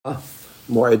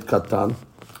Moed Katan,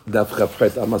 Daf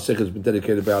Chafchet Amasech has been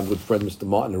dedicated by our good friend Mr.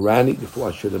 Martin Irani, before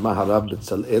Asher Maharav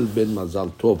B'Tzalel Ben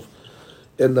Mazal Tov.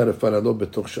 Ella Refarado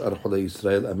B'Toch She'ar Cholei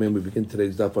Yisrael. Amen. We begin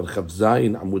today's Daf on Chav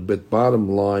Zayin Amud Bet, bottom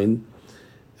line,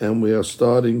 and we are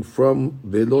starting from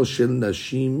Velo Shel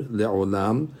Nashim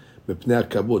Le'olam Mepnei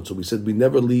HaKavod. So we said we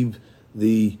never leave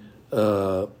the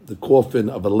coffin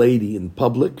of a lady in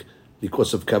public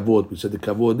because of kavod. We said the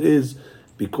kavod is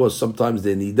because sometimes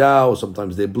they're nida or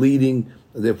sometimes they're bleeding,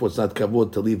 and therefore it's not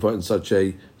kavod to leave her in such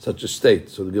a state.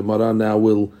 So the Gemara now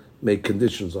will make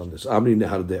conditions on this. Amri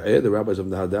Neharde'eh, the rabbis of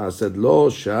Neharde'eh said, Lo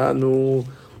shanu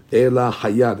ela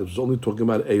hayat. It was only talking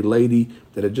about a lady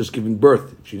that had just given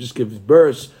birth. If she just gives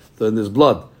birth, then there's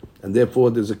blood, and therefore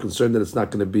there's a concern that it's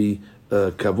not going to be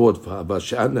kavod for her.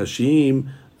 Nashim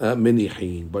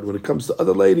minihin. But when it comes to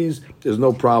other ladies, there's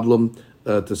no problem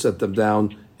to set them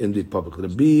down in the public.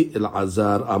 Rabbi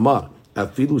Elazar Amar,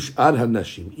 afilu sh'ar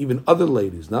hanashim, even other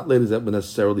ladies, not ladies that were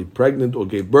necessarily pregnant or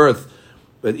gave birth,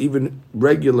 but even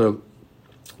regular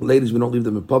ladies, we don't leave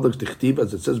them in public. Tichtiv,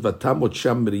 as it says, vatamot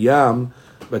sham Miriam,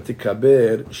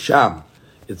 vatikaber sham.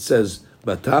 It says,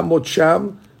 vatamot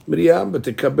sham Miriam,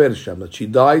 vatikaber sham, that she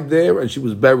died there and she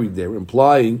was buried there,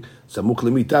 implying samuk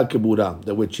lemita keburam,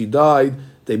 that when she died,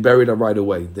 they buried her right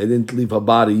away. They didn't leave her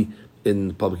body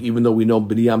in public, even though we know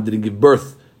Miriam didn't give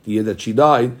birth the year that she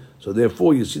died. So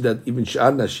therefore, you see that even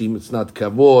Sha'ar Nashim, it's not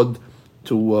kavod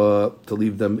to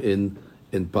leave them in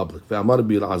public. Ve'amar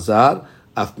bil Azar,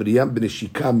 af Miriam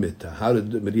b'neshika mita. How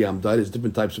did Miriam die? There's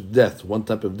different types of death. One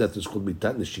type of death is called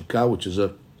mitat neshika, which is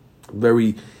a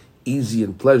very easy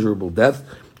and pleasurable death.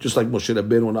 Just like Moshe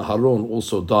Rabbeinu and Aharon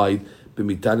also died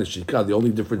b'mitat neshika. The only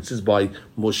difference is by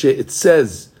Moshe, it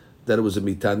says that it was a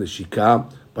mitat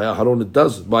neshika. By Aharon it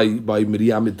doesn't. By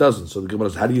Miriam it doesn't. So the Gemara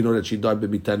says, how do you know that she died by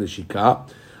mitat neshika?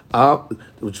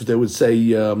 Which they would say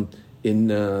in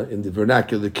the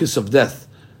vernacular, the kiss of death.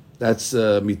 That's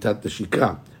mitat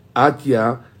neshika.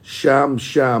 Atya sham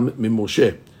min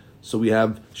Moshe. So we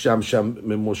have sham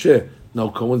min Moshe. No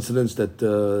coincidence that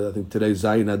I think today is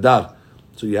Zayin Adar.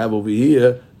 So you have over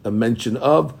here a mention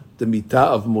of the mitah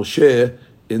of Moshe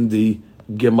in the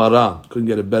Gemara. Couldn't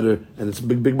get it better, and it's a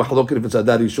big mahloket if it's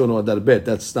Adar Rishon or Adar Bet.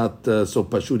 That's not so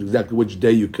pashut exactly which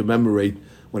day you commemorate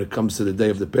when it comes to the day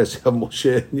of the Pesach of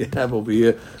Moshe. You have over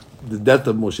here the death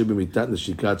of Moshe b'mitat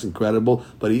neshika. It's incredible,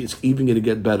 but it's even going to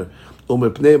get better. So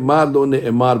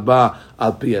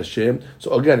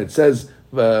again, it says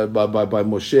by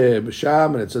Moshe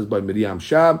Sham, and it says by Miriam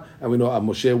Sham, and we know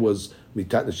Moshe was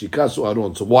mitat neshika, so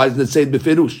Aaron. So why doesn't it say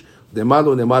befirush? Demar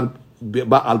lo nemar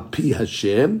al pi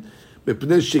Hashem. Genai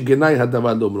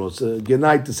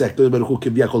to say HaKadosh Baruch Hu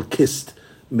kiviyachol kissed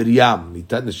Miriam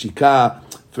mitat neshika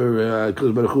for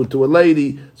HaKadosh Baruch Hu to a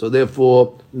lady, so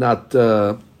therefore not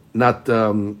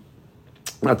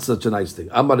such a nice thing.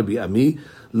 Amar Rabbi Ami,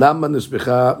 lama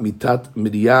nisbecha mitat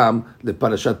Miriam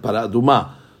leparashat para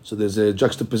aduma. So there's a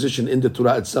juxtaposition in the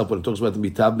Torah itself when it talks about the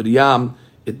mitat Miriam.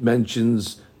 It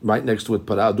mentions right next to it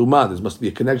para aduma. There must be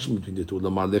a connection between the two.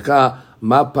 Lamar lecha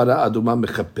ma para aduma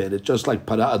mechaperet. Just like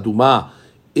para aduma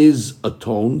is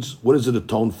atones. What is it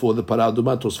atone for? The para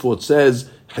aduma Tosfot says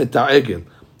heta egel.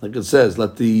 Like it says,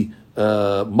 let the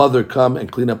mother come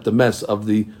and clean up the mess of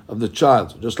the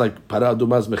child. So just like para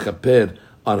aduma is mechaper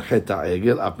on heta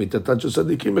egel, ap mitatan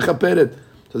tzadikim mechaperet.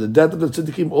 So the death of the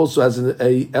tzadikim also has an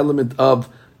element of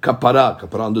kapara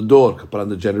on the door, kapara on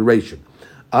the generation.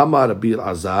 Amar Rabbi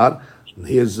Elazar.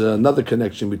 Here's another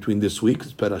connection between this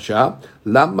week's parasha.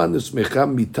 Lama nismecha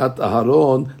mitat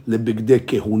Aharon lebigdei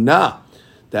kehuna.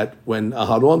 That when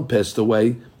Aharon passed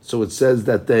away, so it says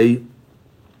that it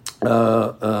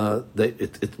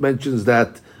mentions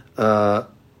that Moshe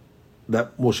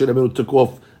Rabbeinu took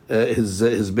off his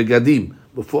begadim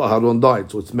before Aharon died.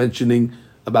 So it's mentioning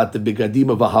about the begadim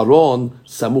of Aharon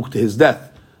samuk to his death.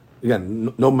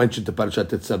 Again, no mention to Parashat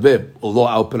Tetzaveh, although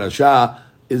our parasha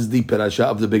is the parasha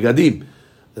of the begadim.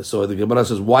 So the Gemara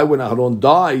says, why when Aharon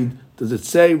died, does it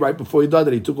say right before he died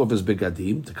that he took off his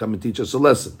begadim to come and teach us a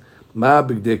lesson? Ma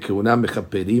bigdei kehuna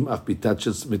mechaperim af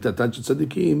mitatan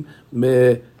tzadikim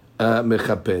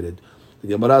mechaperet. The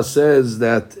Gemara says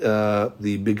that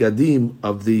the begadim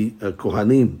of the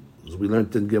kohanim, as we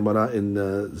learned in Gemara in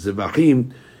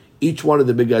Zevachim, each one of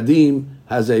the begadim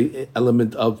has a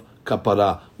element of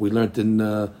kapara. We learned in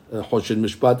Hoshen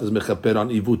Mishpat as mechaper on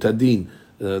ivut hadin,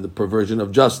 the perversion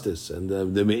of justice, and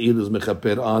the me'il is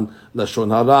mechaper on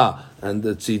lashon hara, and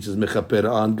the tzitz is mechaper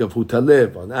on gavhut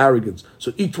halev, on arrogance.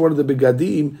 So each one of the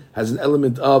begadim has an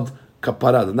element of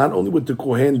kapara. Not only what the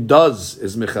kohen does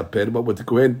is mechaper, but what the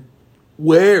kohen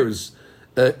wears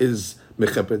is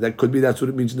mechaper. That could be, that's what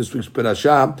it means in this week's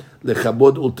parasha,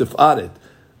 lechabod ul tifaret.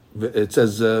 it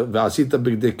says, "V'asita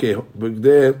bigdei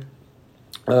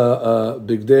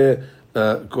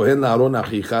kohen la'aron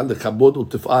achicha lechabod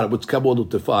u'tifaret." What's kabod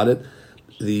u'tifaret?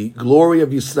 The glory of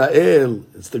Yisrael.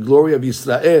 It's the glory of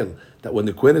Yisrael that when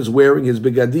the kohen is wearing his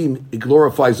begadim, it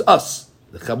glorifies us.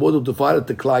 The chabod u'tifaret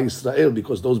to klal Yisrael,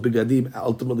 because those begadim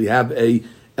ultimately have a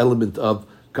element of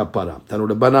kapara. Tanu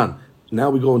Rabbanan. Now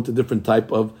we go into different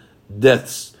type of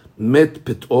deaths. Met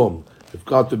pitom. If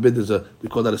God forbid we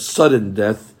call that a sudden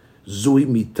death. Zui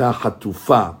mitah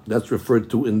hatufa. That's referred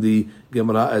to in the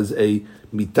Gemara as a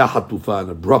mitah hatufa,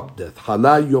 an abrupt death.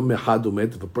 Hala yom echad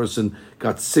umet. If a person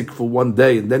got sick for one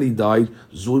day and then he died,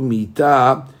 zui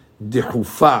mitah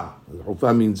dihufa.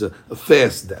 Dihufa means a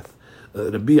fast death.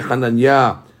 Rabbi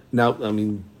Hananya. Now,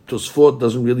 Tosfot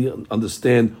doesn't really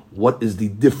understand what is the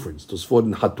difference. Tosfot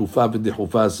in hatufa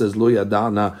v'dihufa says lo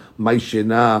yada'na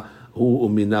ma'ishena hu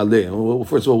uminale.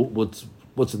 First of all, what's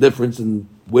the difference and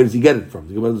where does he get it from?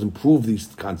 The Gemara doesn't prove these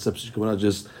concepts. The Gemara is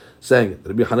just saying it.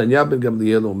 Rabbi Hananya ben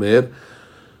Gamliel Omer,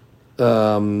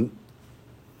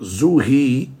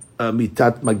 Zuhi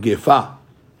mitat magefa.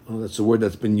 That's a word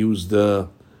that's been used a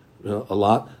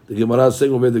lot. The Gemara is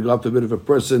saying over there, God forbid, if a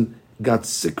person got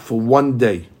sick for one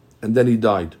day and then he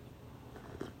died,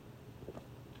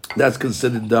 that's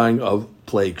considered dying of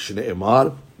plague.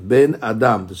 Shne'emar ben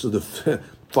Adam. This is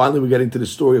finally we're getting to the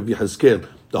story of Yehezkel.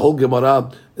 The whole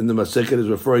Gemara in the Masechet is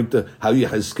referring to how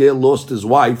Yehezkel lost his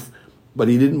wife, but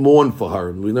he didn't mourn for her.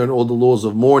 And we learn all the laws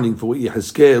of mourning for what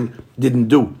Yehezkel didn't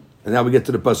do. And now we get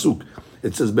to the Pasuk.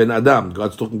 It says, Ben Adam,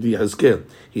 God's talking to Yehezkel.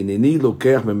 Hineni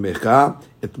lokech memecha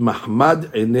et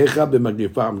mahmad einecha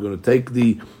b'magifa. I'm going to take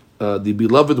the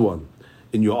beloved one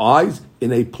in your eyes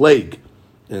in a plague.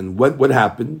 And what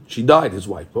happened? She died, his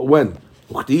wife. But when?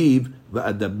 Uchtiv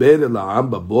v'adaber ela'am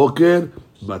b'boker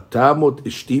batamot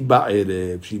ishti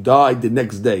ba'erev. She died the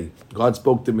next day. God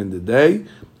spoke to him in the day,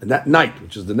 and that night,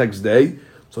 which is the next day.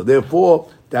 So therefore,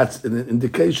 that's an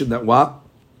indication that what?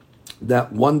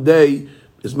 That one day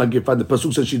is Magifah. The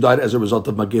Pasuk says she died as a result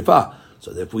of Magifah.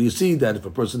 So therefore you see that if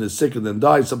a person is sick and then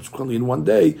dies subsequently in one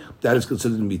day, that is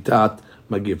considered mitat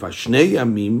Magifah. Shnei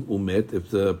yamim umet.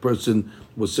 If the person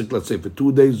was sick, let's say for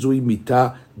 2 days, zui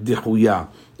mitah dihuya.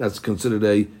 That's considered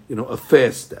a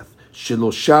fast death.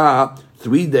 Shilosha,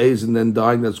 3 days and then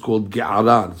dying, that's called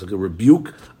ge'ara. It's like a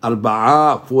rebuke.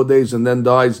 Arba'ah, 4 days and then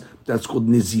dies, that's called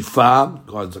nizifa.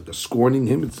 God's like scorning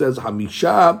him. It says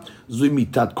hamisha zui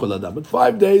mitat kol adam. But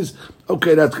 5 days,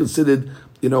 okay, that's considered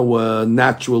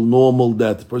natural, normal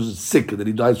death. The person's sick and then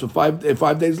he dies for 5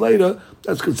 days later.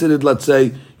 That's considered, let's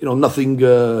say, nothing.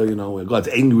 God's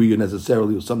angry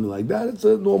necessarily or something like that. It's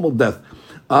a normal death.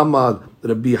 Amar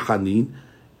Rabbi Hanin.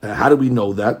 How do we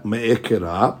know that?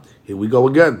 Me'ekera. Here we go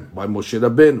again by Moshe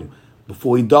Rabbeinu.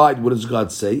 Before he died, what does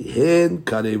God say? Hen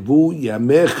karevu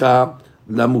yamecha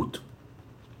lamut.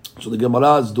 So the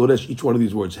Gemara is doresh each one of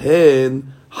these words.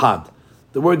 Hen had.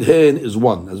 The word hen is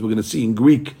one, as we're going to see in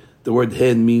Greek. The word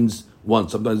hen means one.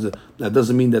 Sometimes that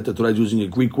doesn't mean that the Torah is using a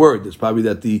Greek word. It's probably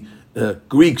that the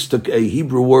Greeks took a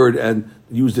Hebrew word and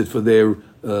used it for their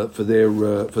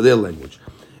language.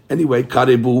 Anyway,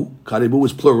 karebu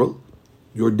is plural.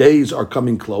 Your days are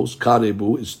coming close.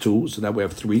 Karebu is 2, so now we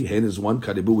have 3. Hen is 1.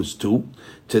 Karebu is 2.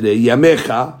 Today,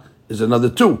 yamecha is another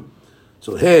 2.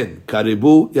 So hen,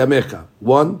 karebu, yamecha.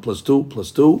 1 plus 2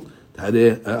 plus 2.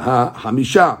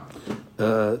 Hamisha.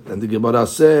 And the Gemara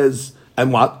says,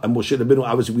 and what? And Moshe Rabbeinu,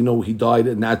 obviously we know he died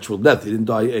a natural death. He didn't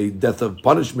die a death of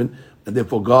punishment, and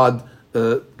therefore God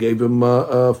gave him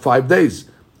 5 days.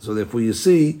 So therefore you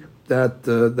see that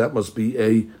that must be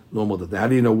a normal death. How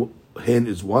do you know? Hen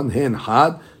is 1. Hen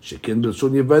had shekin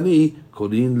b'lshon yevani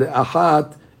korin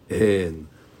le'achat hen.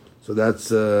 So that's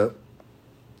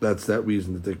that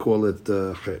reason that they call it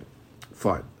hen.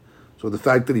 Fine. So the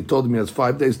fact that he told him he has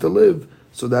 5 days to live,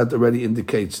 so that already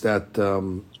indicates that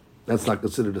that's not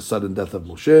considered a sudden death of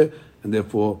Moshe, and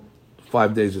therefore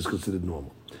 5 days is considered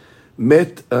normal.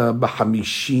 Met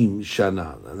b'hamishim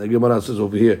shana. And the Gemara says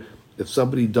over here, if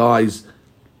somebody dies,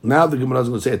 now the Gemara is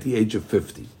going to say at the age of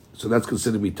 50. So that's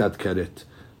considered mitat karet.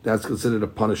 That's considered a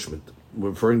punishment. We're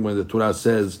referring when the Torah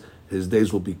says his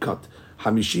days will be cut.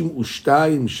 Hamishim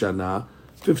ushtayim shana,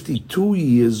 52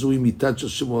 years, zui mitat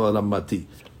Shmuel Ramati.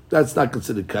 That's not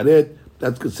considered karet.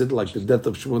 That's considered like the death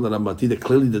of Shmuel Ramati that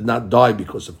clearly did not die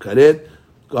because of karet.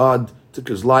 God took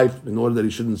his life in order that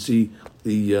he shouldn't see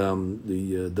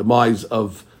the demise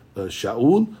of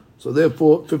Shaul. So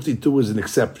therefore, 52 is an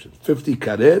exception. 50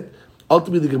 karet.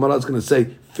 Ultimately, the Gemara is going to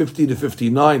say 50 to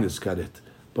 59 is karet,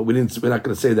 but we're not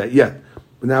going to say that yet.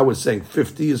 But now we're saying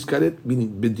 50 is karet,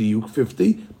 meaning bidiyuk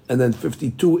 50, and then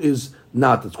 52 is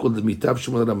not. It's called the mitav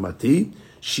Shmuel Ramati.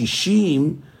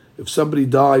 Shishim, if somebody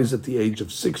dies at the age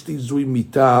of 60, zui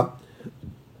mita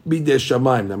bidei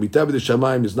shamayim. Now, mita bidei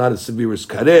shamayim is not as severe as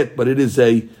karet, but it is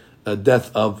a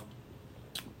death of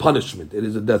punishment. It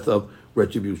is a death of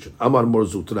retribution. Amar Mor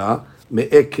Zutra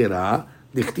me'ekera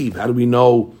dichtiv. How do we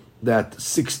know that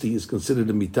 60 is considered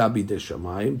a mita bidei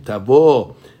shamayim?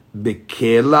 Tavo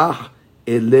bekelah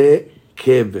ele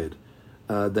kever.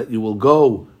 That you will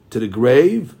go to the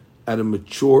grave at a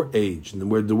mature age. And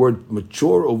the word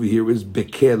mature over here is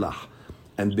bekelah.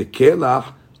 And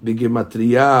bekelah,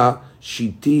 begematria,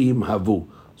 shitim havu.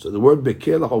 So the word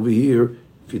bekelah over here,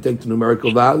 if you take the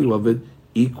numerical value of it,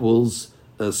 equals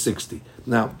 60.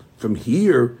 Now, from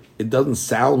here, it doesn't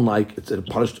sound like it's a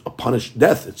punished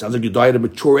death. It sounds like you die at a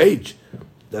mature age.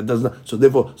 That does not. So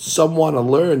therefore, some want to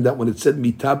learn that when it said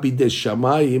mita bidei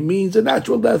shamayim, it means a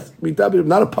natural death. Mita bidei,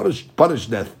 not a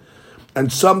punished death.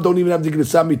 And some don't even have the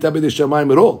gerisa mita bidei shamayim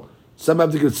at all. Some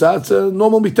have the gerisa, it's a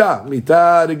normal mita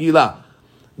regila.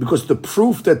 Because the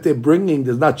proof that they're bringing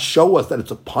does not show us that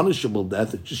it's a punishable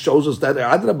death. It just shows us that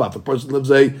if a person lives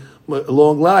a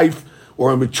long life,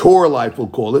 or a mature life, we'll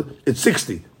call it, it's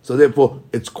 60. So therefore,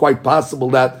 it's quite possible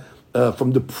that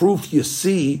from the proof you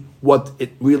see what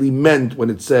it really meant when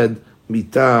it said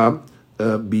mita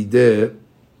bidei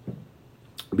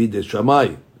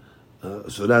shamayim.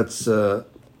 So that's that.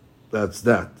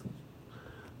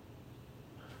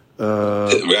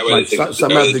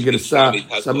 Some have the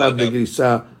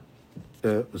gerisa.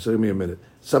 So give me a minute.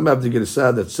 Some have the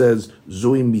gerisa that says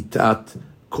zui mitat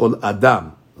kol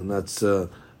adam, and that's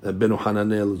Benu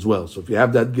Hananel as well. So if you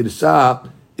have that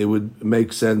gerisa, it would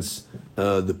make sense.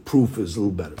 The proof is a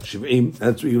little better. Shiv'im,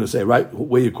 that's what you're going to say, right?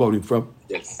 Where are you quoting from?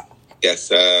 Yes. There's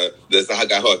the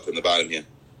Hagahot on the bottom here.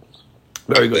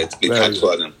 Very good. Very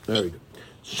good.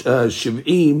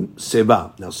 Shiv'im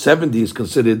Seba. Now, 70 is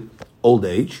considered old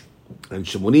age, and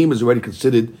Shemonim is already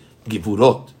considered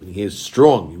Givurot. He is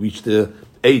strong. He reached the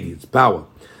 80. It's power.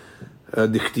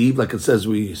 Dichtiv, like it says,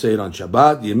 we say it on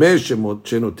Shabbat. Yemeh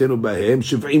Shenotenu Bahem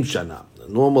Shiv'im Shana. The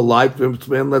normal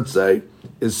lifespan, let's say,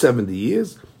 is 70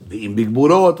 years. The big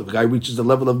burot, if a guy reaches the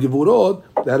level of givurot,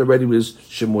 that already is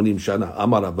shemonim shana.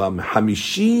 Amar Abba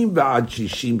hamishim v'ad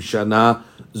shishim shana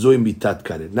zoi mitat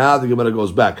karet. Now the Gemara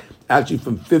goes back. Actually,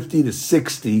 from 50 to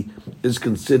 60 is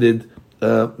considered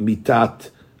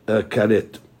mitat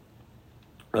karet.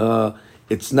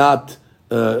 It's not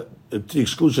to the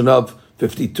exclusion of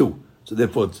 52. So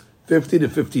therefore, it's 50 to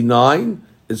 59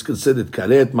 is considered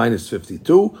karet minus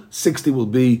 52. 60 will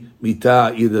be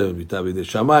mita, either mita bidei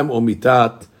shamayim or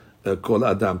mitat kol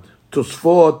adam.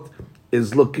 Tosfot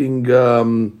is looking, how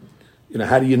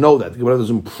do you know that? The Gemara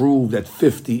doesn't prove that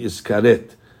 50 is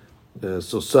karet.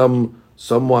 So some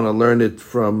want to learn it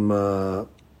from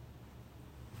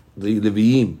the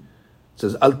Leviim. It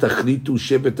says, Al tachritu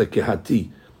shevet kehati.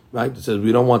 Right? It says,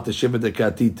 we don't want the shevet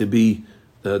kehati to be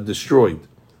destroyed.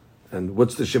 And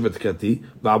what's the shevet kehati?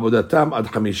 Va'avodatam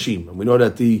ad chamishim. And we know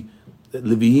that the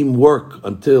Leviim work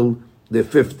until they're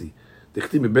 50. And it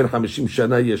says,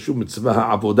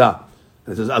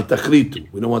 Al tachritu.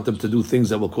 We don't want them to do things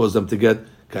that will cause them to get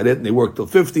karet, and they work till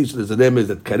 50. So there's a name is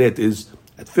that karet is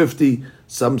at 50.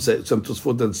 Some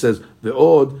Tosfot then says,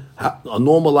 Ve'od, a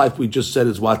normal life we just said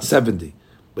is what, 70.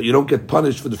 But you don't get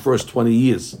punished for the first 20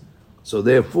 years. So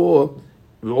therefore,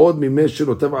 Ve'od mimeh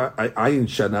shelotav ayin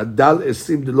shana, dal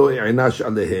esim delo e'inash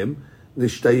alehem,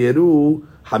 nishtayeru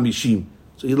hamishim.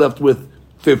 So he left with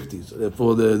 50. So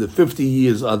therefore, the 50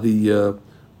 years are the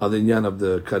nyan of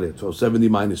the karet. So 70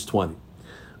 minus 20.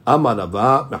 Amar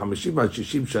Rava, mehamishiv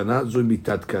ha'shishim shana zoi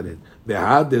mitat karet.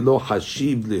 Behad delo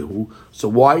hashiv lehu. So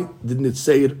why didn't it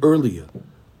say it earlier?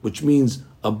 Which means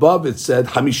above it said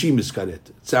hamishim is karet.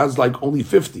 It sounds like only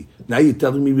 50. Now you're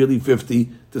telling me really 50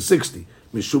 to 60.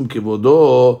 Mishum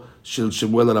kivodo shel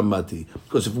Shemuel Ramati.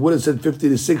 Because if it would have said 50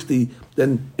 to 60,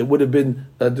 then it would have been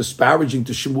disparaging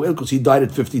to Shemuel because he died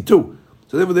at 52.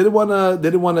 So they didn't want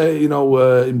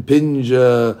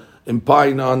to,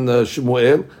 impine on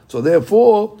Shemuel. So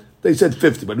therefore, they said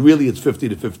 50, but really it's 50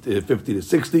 to 50 to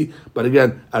 60. But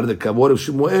again, out of the kavod of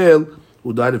Shemuel,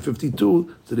 who died at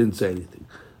 52, they didn't say anything.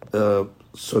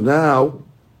 So now,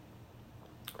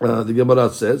 the Gemara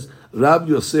says, Rav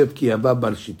Yosef ki avad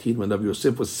bar shitin. When Rav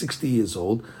Yosef was 60 years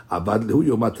old, avad lehu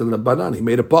yomat al-Rabbanan. He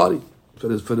made a party for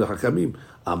the Hakamim.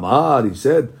 Amar, he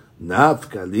said,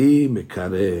 Nafkali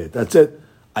mekaret. That's it.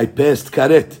 I passed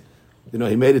karet.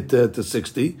 He made it to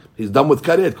 60. He's done with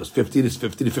karet because 50 is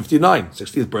 50 to 59.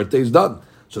 60th birthday is done.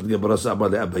 So the Gemara said,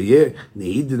 Abaye,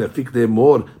 nehid nafik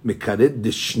lemor mekaret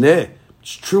deshne.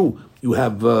 It's true. You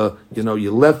have,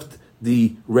 you left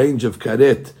the range of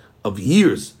karet of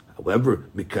years. However,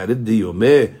 mikaret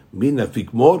diyomeh mina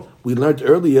fikmor, we learned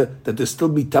earlier that there's still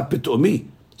mitapit omi.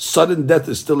 Sudden death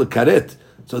is still a karet.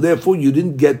 So therefore, you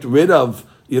didn't get rid of,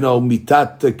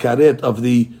 mitat karet of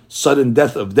the sudden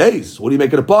death of days. What are you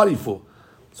making a party for?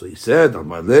 So he said,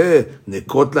 okay,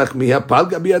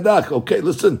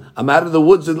 listen, I'm out of the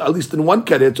woods at least in one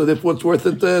karet, so therefore it's worth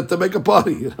it to make a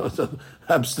party. So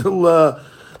I'm still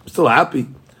happy.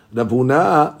 Rav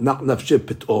Huna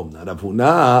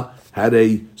had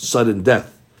a sudden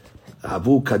death.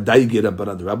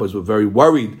 The rabbis were very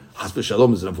worried. Has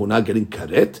v'shalom, is Rav Huna getting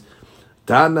karet?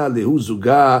 Tana lehu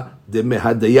zuga de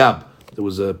mehadayab. There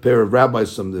was a pair of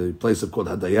rabbis from the place called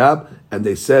Hadayab, and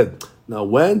they said, now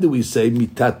when do we say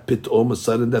mitat pitom, a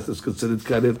sudden death is considered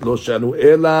karet? Lo shanu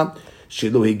ela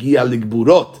shelo higia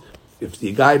ligburot. If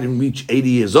the guy didn't reach 80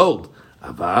 years old,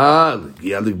 aval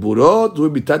higia ligburot hu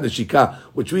mitat neshika,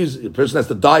 which means the person has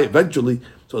to die eventually.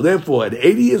 So therefore, at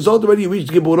 80 years old already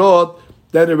reached giburot,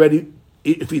 then already,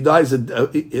 if he dies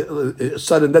a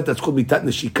sudden death, that's called mitat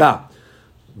neshika.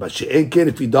 But she'en ken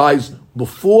if he dies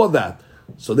before that.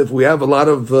 So therefore, we have a lot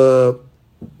of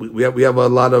we have a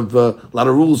lot of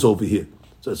rules over here.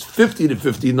 So it's 50 to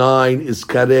 59 is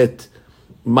karet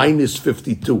minus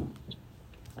 52.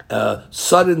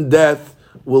 Sudden death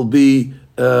will be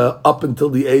up until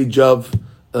the age of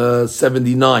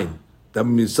 79. That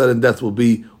means sudden death will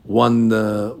be death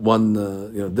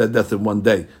in one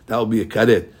day. That will be a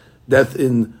karet. Death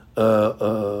in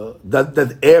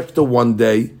death after one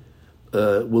day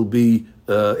will be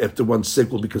after one sick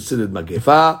will be considered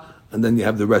magefa, and then you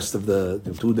have the rest of the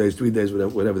 2 days, 3 days,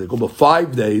 whatever they go. But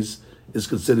 5 days is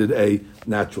considered a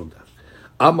natural death.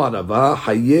 Amar Rava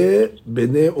hayeh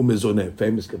beneh umezoneh.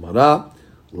 Famous Gemara,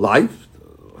 life,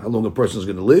 how long a person is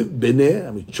going to live, beneh,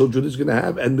 how many children is going to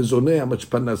have, and mezoneh, how much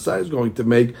parnasah is going to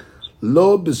make.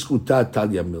 Lo biskuta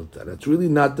talya milta. That's really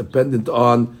not dependent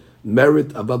on merit,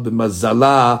 abab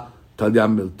b'mazala talya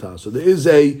milta. So there is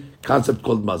a concept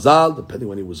called mazal, depending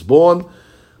when he was born,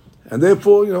 and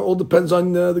therefore, all depends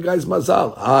on the guy's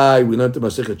mazal. We learned the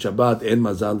Masechet Shabbat, en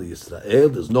mazal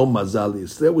Yisrael. There's no mazal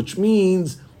Yisrael, which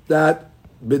means that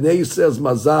Bnei Yisrael's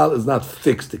mazal is not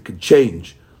fixed; it could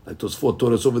change. Like those 4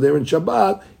 Torahs over there in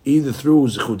Shabbat, either through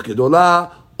Zichut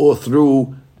Gedolah or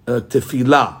through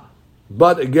Tefillah.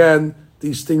 But again,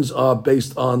 these things are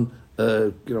based on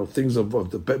things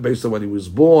based on when he was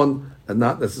born, and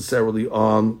not necessarily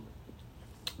on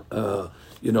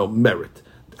merit.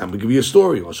 I'm going to give you a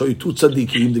story. I'll show you 2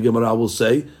 tzaddikim, the Gemara will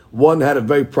say. One had a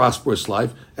very prosperous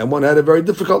life, and one had a very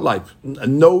difficult life.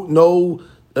 And no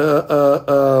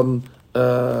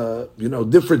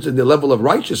difference in the level of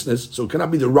righteousness. So it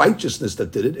cannot be the righteousness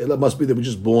that did it. It must be they were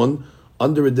just born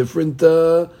under a different,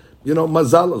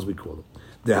 mazal, as we call it.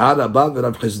 The Rabba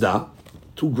v'Rav Chizda,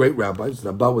 2 great rabbis,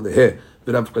 Rabba with the hair,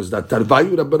 v'Rav Chizda,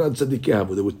 Tarvayu Rabbanan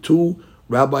tzaddikim. There were 2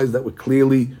 rabbis that were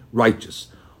clearly righteous.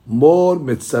 Mor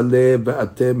mitzaleh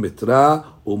ba'ateh mitra,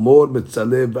 or mor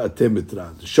mitzaleh ba'ateh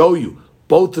mitra. To show you,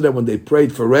 both of them, when they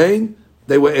prayed for rain,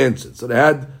 they were answered. So they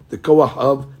had the koach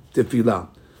of tefillah.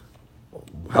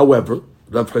 However,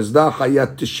 Rav Chizda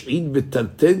hayat tish'in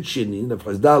v'tarten shinin. Rav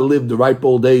Chizda lived the ripe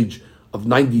old age of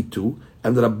 92,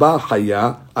 and Rabba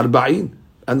hayat arba'in,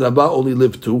 and Rabba only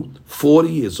lived to 40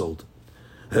 years old.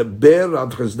 Ber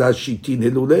Rav Chizda shitin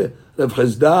hiluleh. Rav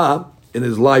Chizda, in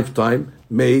his lifetime,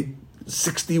 made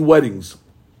 60 weddings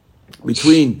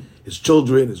between his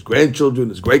children, his grandchildren,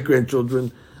 his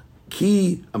great-grandchildren.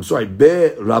 Be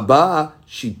Rabba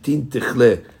shitin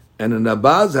tichle. And in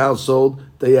Rabba's household,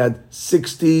 they had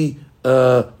 60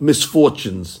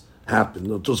 misfortunes happen.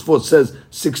 Tosfot says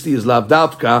 60 is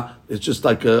lavdavka. It's just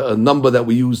like a number that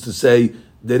we use to say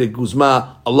derek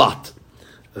guzma, a lot.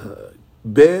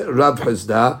 Be Rav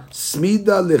Chizda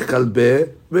smida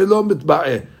lechalbe velo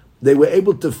mitba'eh. They were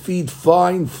able to feed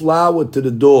fine flour to the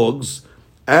dogs,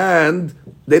 and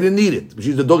they didn't eat it. Which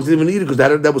means the dogs didn't even eat it because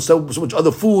there was so much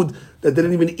other food that they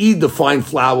didn't even eat the fine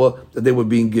flour that they were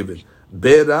being given.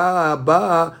 But in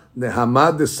the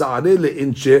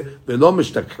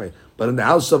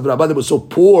house of Rabbah, they were so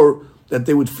poor that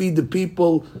they would feed the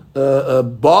people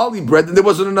barley bread, and there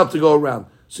wasn't enough to go around.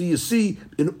 So you see,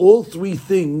 in all 3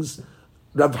 things,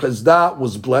 Rav Chizda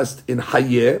was blessed in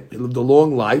Hayeh. He lived a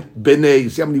long life. Beneh, you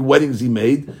see how many weddings he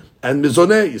made. And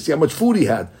Mizoneh, you see how much food he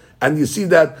had. And you see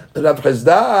that Rav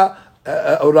Chizda,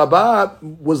 Rabbah,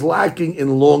 was lacking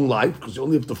in long life, because he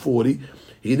only lived to 40.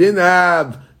 He didn't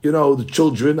have, the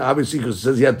children, obviously, because it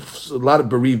says he had a lot of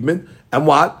bereavement. And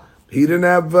what? He didn't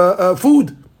have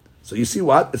food. So you see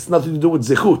what? It's nothing to do with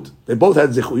Zechut. They both had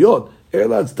Zechuyot.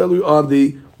 Let's tell you on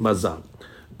the Mazal.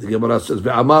 The Gemara says,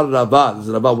 "Ve'amar Rava." This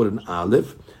is Rava with an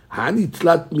aleph. Hani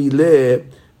tlat mileh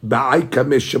Ba'ai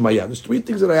kamesh shemaya. There's three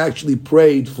things that I actually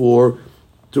prayed for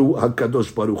to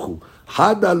HaKadosh Baruch Hu.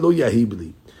 Hada lo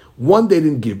yahibli. One they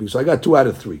didn't give me, so I got 2 out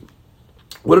of 3.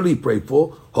 What did he pray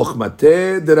for?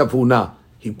 Chochmateh de Rav Huna.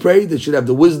 He prayed they should have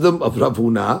the wisdom of Rav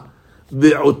Huna,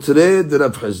 ve'otre de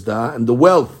Rav Chizda, and the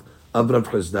wealth of Rav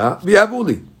Chizda,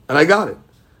 v'yavuli. And I got it.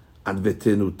 And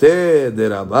ve'tenuteh de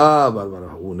Rabba bar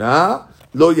Rav Huna,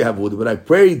 lo yavuli. But I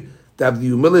prayed to have the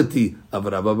humility of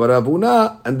Rabba bar Rav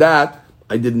Huna, and that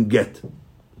I didn't get.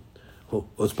 Well,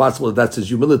 it's possible that that's his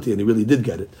humility, and he really did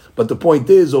get it. But the point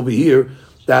is over here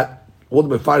that all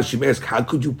the Mefarshim ask, how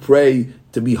could you pray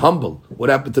to be humble? What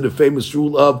happened to the famous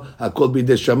rule of Hakol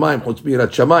b'yedei shamayim, chutz miyirat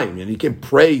shamayim? And you can't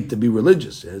pray to be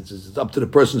religious. It's up to the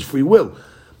person's free will.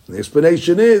 And the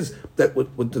explanation is that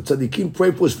what the tzaddikim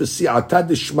pray for is for si'atah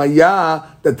d'shmaya,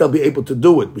 that they'll be able to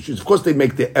do it. Which is, of course, they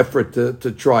make the effort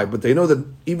to try, but they know that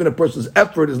even a person's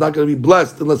effort is not going to be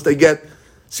blessed unless they get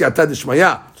si'atah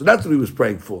d'shmaya. So that's what he was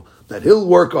praying for. That he'll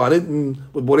work on it and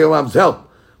with Borei Olam's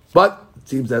help. But it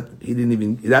seems that he didn't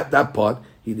even, that part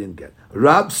he didn't get.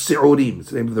 Rab Se'urim,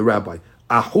 it's the name of the rabbi.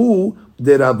 Ahu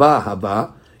de Rabba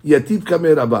Haba, Yativ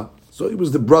Kameh Rabba. So he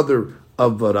was the brother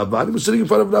of Rabba. He was sitting in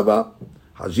front of Rabba.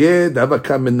 Hajeh Rabba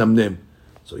Kamen Namnem.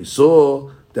 So he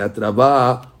saw that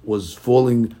Rabba was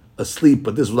falling asleep,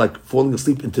 but this was like falling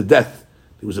asleep into death.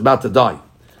 He was about to die.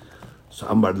 So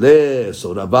Amar Le,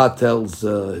 so Rabba tells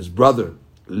his brother,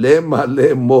 Lema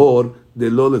le mor de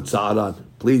lo letza'aran.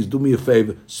 Please do me a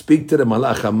favor. Speak to the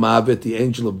Malach HaMavet, the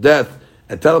angel of death,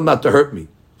 and tell him not to hurt me.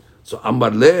 So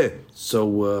Amar le,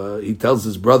 so he tells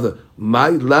his brother, my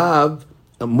lav,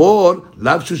 mor,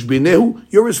 lav shush binehu,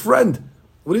 you're his friend.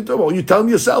 What are you talking about? You tell him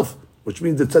yourself. Which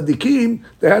means the tzaddikim,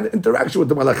 they had an interaction with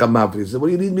the Malach HaMavet. He said, what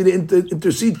do you need me to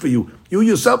intercede for you? You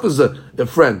yourself is a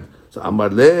friend. So Amar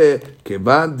le,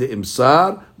 kevan de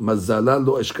imsar, mazala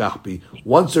lo eshkachpi.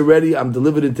 Once already I'm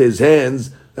delivered into his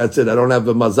hands, that's it. I don't have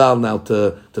a mazal now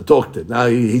to talk to. Now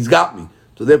he's got me.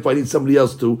 So therefore I need somebody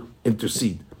else to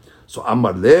intercede. So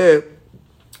Amar le,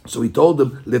 so he told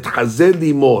him, letchazel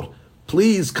li mor.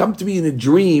 Please come to me in a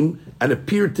dream and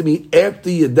appear to me after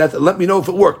your death and let me know if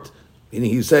it worked. Meaning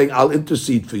he's saying, I'll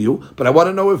intercede for you, but I want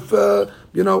to know if,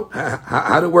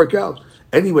 how to work out.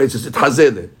 Anyway, it says,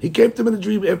 he came to him in a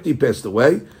dream after he passed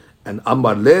away, and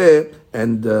Amar le,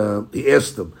 and he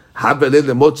asked him,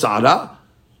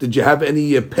 did you have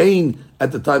any pain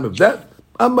at the time of death?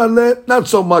 Amar le, not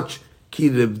so much. Ki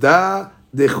rivda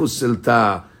de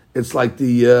chusilta. It's like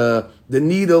the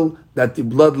needle that the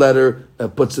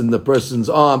bloodletter puts in the person's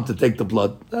arm to take the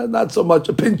blood. Not so much.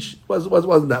 A pinch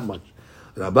wasn't that much.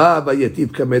 Rabba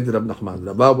Yativ Kamed Rav Nachman.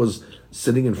 Rabba was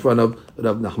sitting in front of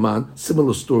Rav Nachman.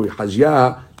 Similar story.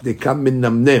 Hajya de kam min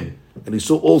namnem. And he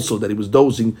saw also that he was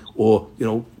dozing or,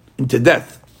 into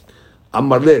death.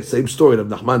 Amar le, same story. Rav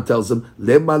Nachman tells him,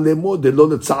 Lema lemo de lo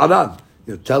letza'aran.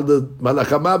 Tell the Malach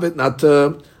HaMavet not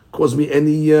to cause me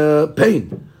any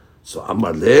pain. So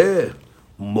Amar le,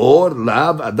 mor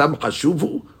lav adam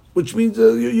hashuvu, which means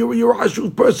you're a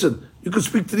hashuv person. You can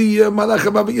speak to the Malach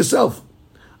HaMavet yourself.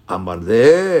 Amar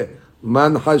le,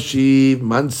 man hashiv,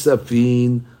 man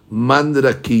safin, man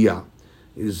rakia.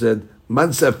 He said, man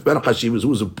hashiv is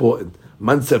who is important.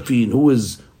 Man safin, who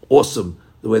is awesome,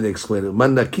 the way they explain it.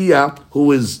 Man rakia,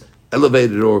 who is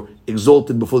elevated or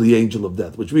exalted before the angel of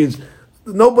death, which means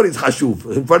nobody's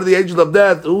hashuv. In front of the angel of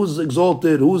death, who's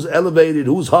exalted, who's elevated,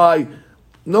 who's high?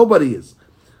 Nobody is.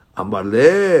 Amar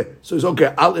le, so he's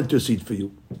okay, I'll intercede for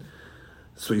you.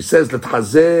 So he says,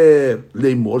 L'tchazeh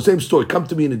le'mor. Same story. Come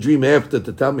to me in a dream after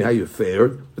to tell me how you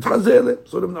fared. L'tchazeh le.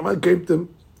 So the Naaman came to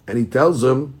him and he tells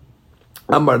him,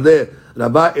 Amar le.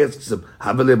 Rabbi asks him,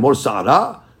 Have le'mor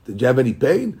sa'ara? Did you have any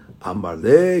pain? Amar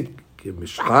le.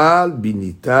 Mishchal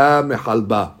binita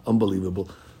mehalba. Unbelievable.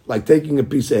 Like taking a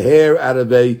piece of hair out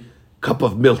of a cup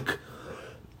of milk.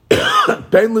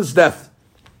 Painless death.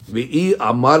 V'i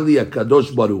amar li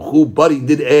HaKadosh Baruch Hu. But he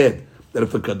did add that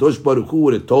if a Kadosh Baruch Hu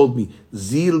would have told me,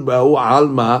 Zil ba'u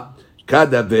alma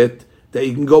kadavet, that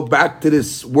you can go back to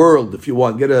this world if you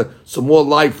want, get some more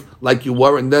life like you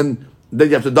were, and then you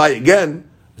have to die again,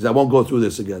 because I won't go through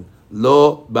this again.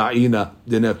 Lo ba'ina,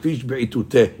 denafish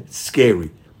be'ituteh. It's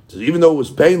scary. So even though it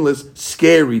was painless,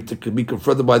 scary to be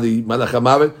confronted by the Malach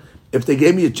HaMavet. If they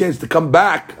gave me a chance to come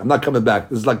back, I'm not coming back.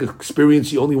 This is like an experience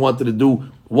he only wanted to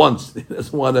do once. He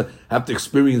doesn't want to have to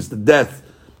experience the death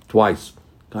twice.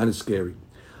 Kind of scary.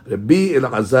 Rabbi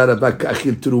Elazar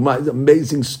Ka'achil Teruma.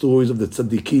 Amazing stories of the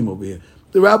tzaddikim over here.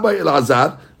 The Rabbi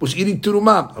Elazar was eating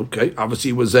teruma. Okay, obviously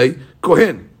he was a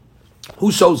kohen.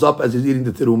 Who shows up as he's eating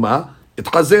the teruma? It's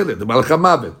Chazele, the Malach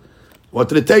HaMavet.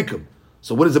 Wanted to take him.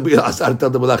 So what does Rabbi Elazar tell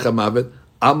the Malach HaMavet?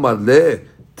 Amar le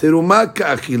Teruma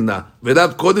ka'achilna.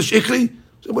 V'lav kodesh ikli.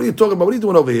 So what are you talking about? What are you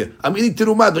doing over here? I'm eating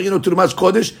teruma. Don't you know teruma's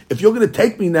kodesh? If you're going to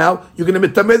take me now, you're going to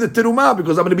mitameh the teruma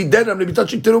because I'm going to be dead. I'm going to be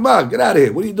touching teruma. Get out of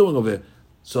here. What are you doing over here?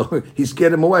 So he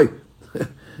scared him away.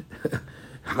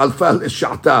 Halfa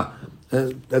al-sha'ta.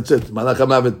 That's it. Malach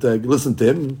HaMavet listened to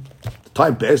him.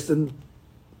 Time passed and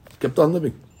kept on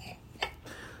living.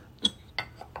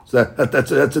 So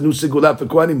that's a new singular for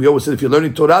Kohanim. We always said if you're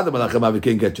learning Torah, the Malach HaMavet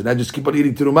can't get you. Now just keep on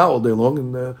eating teruma all day long,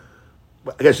 and I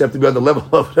guess you have to be on the level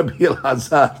of Rabbi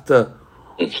Elazar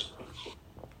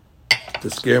to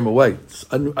scare him away. It's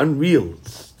unreal.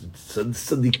 It's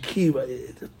the key.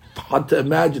 It's hard to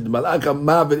imagine. The Malach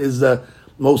HaMavet is the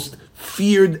most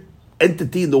feared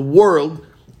entity in the world,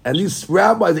 and these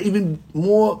rabbis are even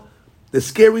more. They're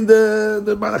scaring the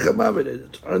Malach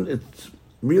HaMavet. It's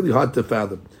really hard to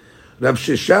fathom. Rav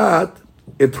Sheshat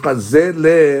etchazer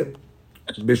le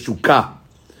b'shuka.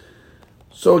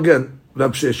 So again,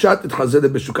 Rav Sheshat etchazer le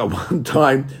b'shuka. One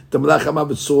time, the Malach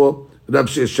HaMavet saw Rav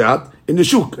Sheshat in the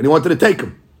shuk, and he wanted to take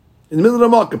him in the middle of the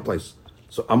marketplace.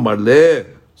 So Amar le.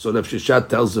 So Rav Sheshat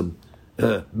tells him,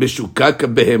 b'shuka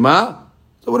k'behema.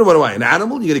 So what am I, an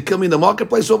animal? You're going to kill me in the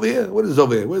marketplace over here? What is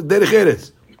over here? Where's Derech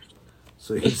Eretz?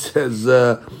 So he says,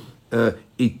 Ite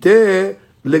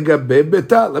legabe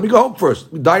beta. Let me go home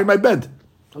first. Die in my bed.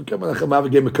 Okay, Malach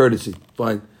HaMavet gave him a courtesy.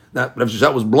 Fine. Now, Rav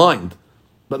Sheshat was blind,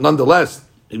 but nonetheless,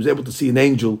 he was able to see an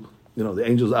angel. You know, the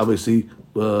angels obviously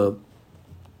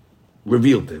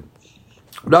revealed to him.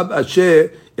 Rab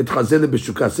Asher etchazel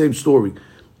b'shuka. Same story.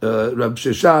 Rav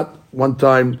Sheshat, one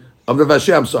time, of Rav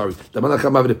Asher, I'm sorry, the Malach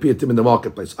HaMavet appeared to him in the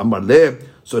marketplace. Amar le.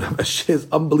 So Rav Asher's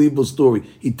unbelievable story.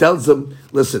 He tells him,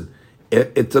 listen,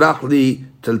 etrach li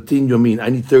taltin yomin. I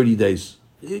need 30 days.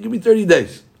 Give me 30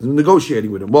 days. He's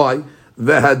negotiating with him. Why?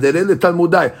 I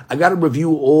got to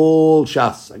review all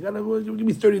Shas. Give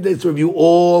me 30 days to review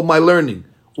all my learning.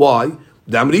 Why?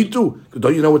 Damritu.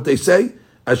 Don't you know what they say?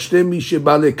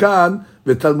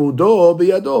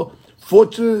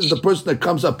 Fortunate is the person that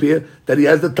comes up here that he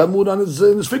has the Talmud on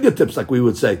his fingertips, like we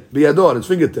would say. Biyado, on his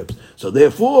fingertips. So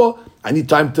therefore, I need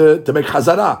time to make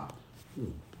Hazara.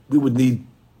 We would need,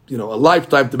 a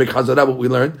lifetime to make Hazara what we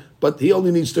learned, but he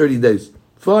only needs 30 days.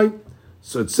 Fine.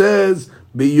 So it says,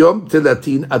 Biyom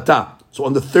Tilatin Ata. So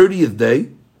on the 30th day,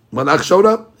 Malach showed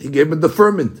up, he gave him a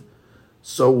deferment.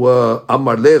 So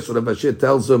Amar Le, so Rav Asher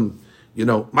tells him,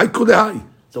 my kulehai.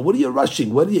 So what are you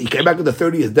rushing? He came back on the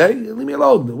 30th day? Leave me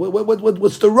alone.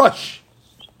 What's the rush?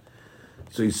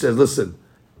 So he says, listen,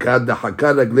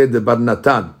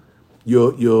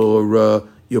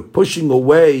 you're pushing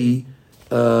away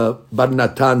Bar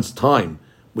Natan's time,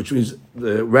 which means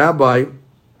the rabbi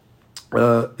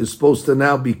is supposed to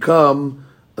now become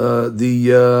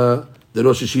the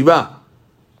Rosh Hashiva,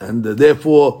 and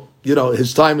therefore,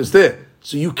 his time is there.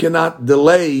 So you cannot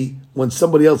delay when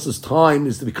somebody else's time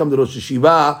is to become the Rosh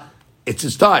Hashiva. It's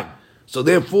his time. So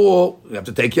therefore, we have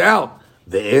to take you out.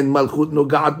 We know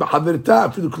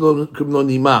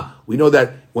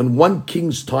that when one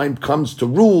king's time comes to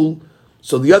rule,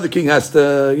 so the other king has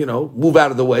to, move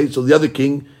out of the way. So the other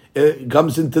king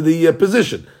comes into the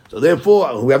position. So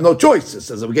therefore, we have no choice. It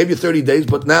says, we gave you 30 days,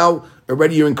 but now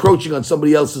already you're encroaching on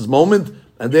somebody else's moment,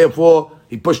 and therefore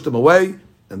he pushed him away,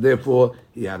 and therefore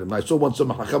he had him. I saw once some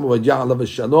Hakam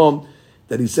Shalom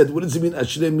that he said, what does it mean?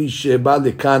 Ashrei sheba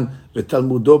lekan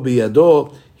v'talmudo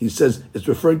biyado. He says it's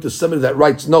referring to somebody that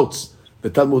writes notes.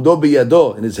 V'talmudo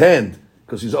biyado, in his hand,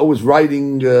 because he's always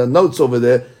writing notes over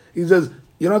there. He says,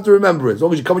 you don't have to remember it. As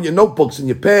long as you come with your notebooks and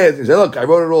your pads, and you say, look, I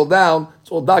wrote it all down,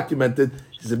 it's all documented.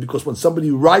 He said, because when somebody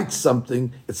writes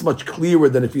something, it's much clearer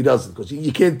than if he doesn't. Because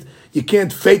you can't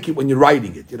fake it when you're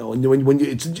writing it. When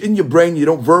it's in your brain, you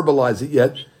don't verbalize it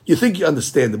yet. You think you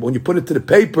understand it, but when you put it to the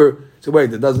paper, you say,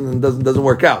 wait, it doesn't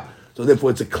work out. So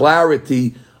therefore, it's a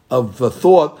clarity of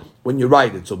thought when you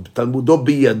write it. So Talmudo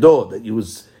biyado, that you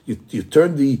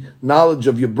turn the knowledge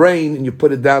of your brain and you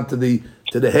put it down to the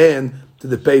hand, to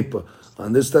the paper.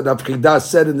 And this that Rav Chida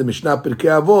said in the Mishnah Pirkei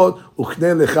Avot,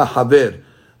 Uchne lecha haver.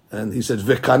 And he says,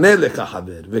 Vekane lecha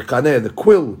haver. Vekane, the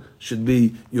quill should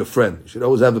be your friend. You should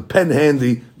always have a pen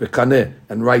handy, Vekane,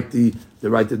 and write the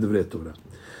Divrei Torah.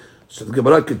 So the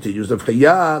Gemara continues, Rav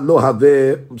Chaya lo have,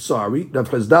 Rav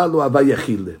Chazda lo hava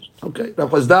yechile. Okay,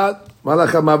 Rav Chazda, Malach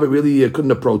HaMavet really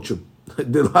couldn't approach him. He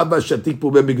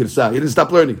didn't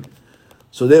stop learning.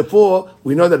 So therefore,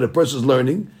 we know that a person is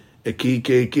learning, so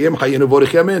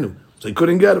he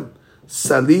couldn't get him.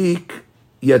 Salik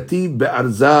yati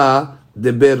be'arza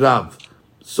de be'rav.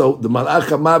 So the Malach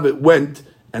HaMavet went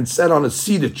and sat on a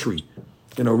cedar tree,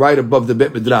 right above the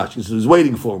Bet Midrash. He was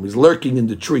waiting for him. He's lurking in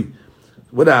the tree.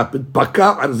 what happened?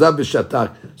 Paka arzav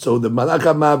v'shatak. So the Malach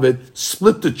HaMavet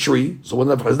split the tree. So when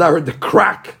the Chazda heard the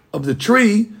crack of the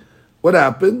tree, what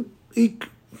happened?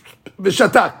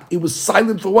 V'shatak. He was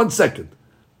silent for 1 second.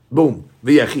 Boom.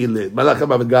 V'yachil. Malach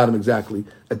HaMavet got him exactly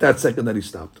at that second that he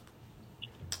stopped.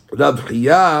 Rav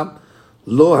Chiya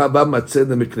lo haba matzeh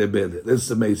mikre bele. This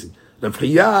is amazing. Rav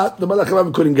Chiya, the Malach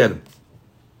HaMavet couldn't get him.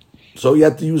 So he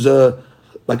had to use a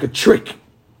trick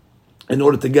in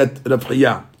order to get Rav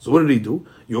Chiya. So what did he do?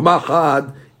 Yom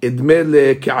Echad idme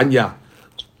le'ke'anya.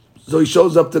 So he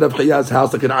shows up to Rav Chiya's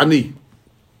house like an ani.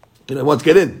 He wants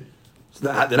to get in. So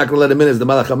they're not going to let him in as the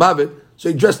Malach HaMavet. So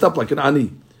he dressed up like an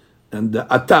ani. And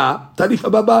Ata, Tarif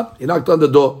Ababa, he knocked on the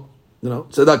door.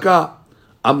 Tzedakah,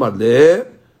 Amar le.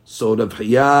 So Rav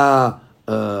Chiya,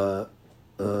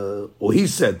 or he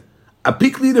said,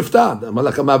 Apik li rifta. The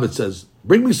Malach HaMavet says,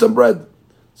 bring me some bread.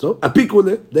 So Apik le.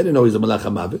 They didn't know he's a Malach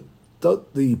HaMavet.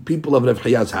 The people of Rav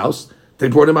Chiya's house, they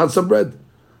brought him out some bread.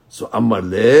 So Amar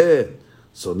le.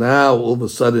 So now all of a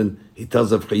sudden he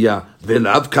tells Rav Chiya,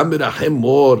 Velav kamirachem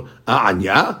mor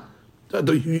a'anya.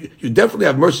 You definitely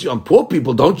have mercy on poor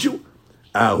people, don't you?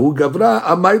 Ahu gavra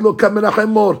amaylo kamirachem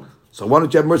mor. So why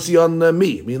don't you have mercy on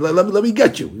me? I mean, let me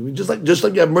get you. Just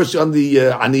like you have mercy on the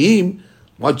aniim,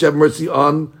 why don't you have mercy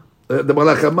on the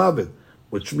Malach HaMavet?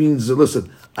 Which means, listen,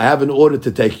 I have an order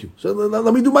to take you. So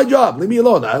let me do my job. Leave me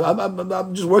alone.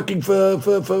 I'm just working for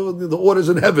the orders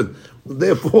in heaven.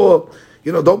 Therefore,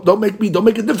 don't make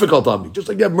it difficult on me. Just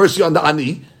like you have mercy on the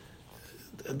ani,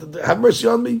 have mercy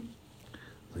on me.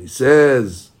 He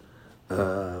says,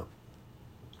 Gale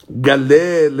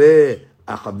le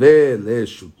achave le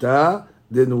shuta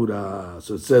denura.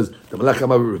 So it says the Malach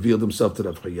HaMavet revealed himself to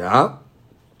Rav Chiya,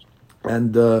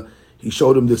 and he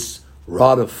showed him this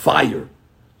rod of fire.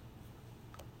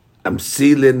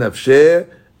 Amsilin nafsheh,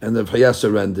 and Rav Chiya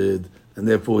surrendered, and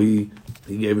therefore he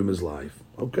gave him his life.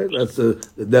 Okay, that's the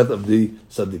death of the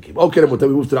Tzaddikim. Okay, we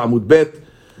move to the Amud Bet.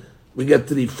 We get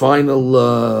to the final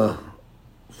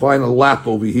lap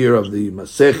over here of the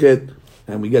Masechet,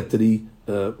 and we get to the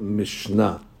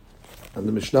Mishnah. And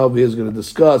the Mishnah over here is going to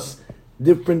discuss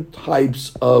different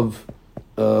types of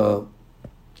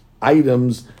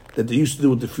items that they used to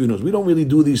do with the funerals. We don't really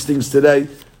do these things today.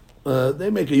 They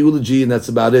make a eulogy and that's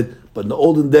about it. But in the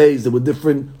olden days, there were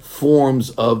different forms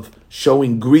of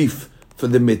showing grief for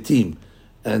the metim.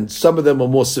 And some of them are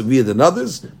more severe than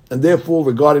others. And therefore,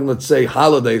 regarding, let's say,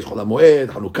 holidays, Chol HaMoed,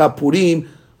 Hanukkah, Purim,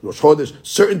 Rosh Chodesh,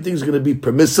 certain things are going to be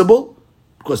permissible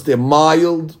because they're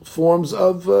mild forms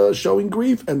of showing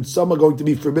grief. And some are going to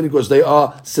be forbidden because they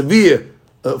are severe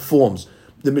forms.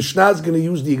 The Mishnah is going to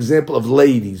use the example of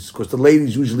ladies, because the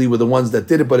ladies usually were the ones that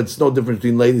did it, but it's no difference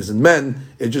between ladies and men.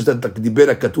 It's just that the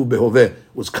Dibera Katuv Behoveh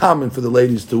was common for the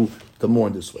ladies to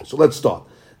mourn this way. So let's start.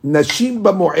 Nashim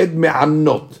b'mo'ed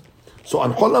me'annot. So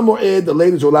on Chol HaMoed, the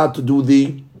ladies are allowed to do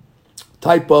the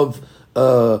type of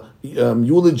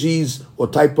eulogies or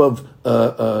type of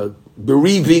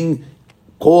bereaving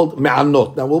called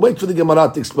me'annot. Now we'll wait for the Gemara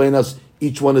to explain us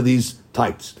each one of these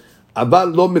types.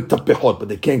 Aval lo mitapechot, but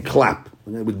they can't clap.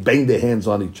 They would bang their hands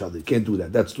on each other. You can't do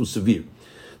that. That's too severe.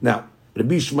 Now,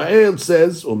 Rabbi Ishmael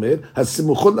says, Omer,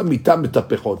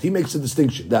 he makes a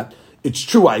distinction that it's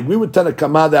true. I agree with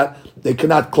Tanakama that they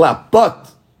cannot clap,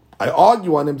 but I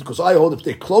argue on him because I hold if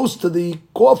they're close to the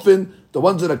coffin, the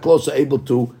ones that are close are able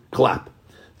to clap.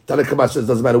 Tanakama says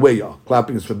doesn't matter where you are.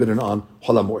 Clapping is forbidden on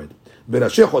Chol HaMoed.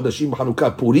 V'rasheh Chodashim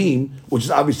Chanukah Purim, which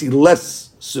is obviously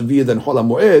less severe than Chol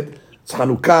HaMoed. It's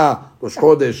Chanukah, Rosh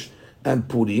Chodesh, and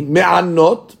Purim.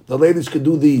 Me'anot, the ladies could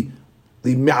do the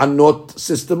me'anot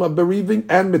system of bereaving,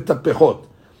 and mitapechot.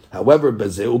 However,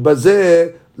 bazeh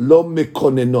ubazeh lo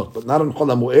mekonenot. But not on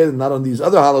Chol HaMoed, not on these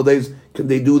other holidays, can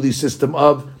they do the system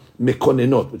of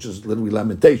mekonenot, which is literally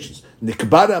lamentations.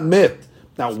 Nikbara met.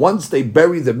 Now, once they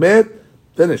bury the met,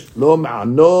 finished. Lo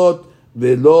me'anot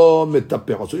ve'lo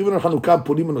mitapechot. So even on Chanukah,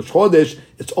 Purim, and Rosh Chodesh,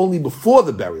 it's only before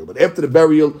the burial. But after the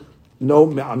burial, no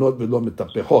me'anot ve'lo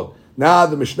mitapechot. Now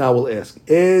the Mishnah will ask,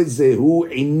 Ezehu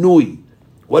inui.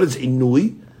 What is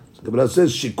inui? So the Gemara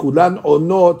says, Shikulan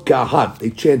onot kahat. They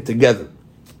chant together.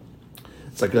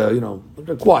 It's like like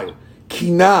a choir.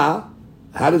 Kina,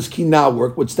 how does kina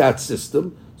work? What's that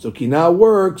system? So kina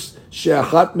works,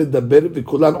 she'achat medaber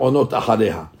v'kulan onot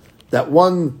achareha. That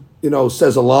one,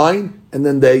 says a line, and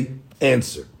then they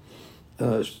answer.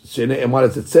 And what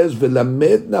it says,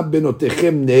 V'lamedna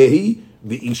benotechem nehi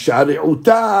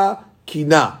v'isha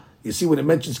kina. You see, when it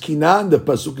mentions kina in the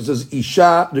pasuk, it says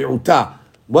isha ri'uta,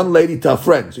 one lady to a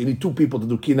friend. So you need two people to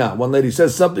do kina. One lady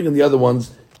says something, and the other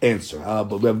ones answer.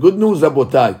 But we have good news,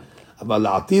 Rabotai.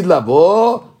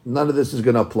 None of this is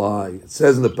going to apply. It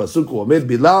says in the pasuk,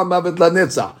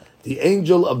 the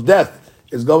angel of death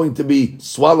is going to be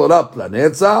swallowed up,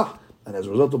 lanetzach, and as a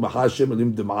result of Mahashim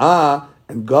Elim Dim'ah,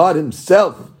 and God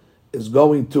Himself is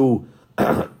going to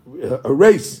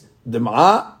erase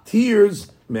Dim'ah,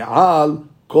 tears, me'al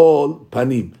kol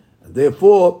panim. And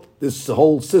therefore, this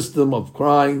whole system of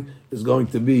crying is going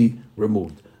to be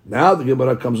removed. Now the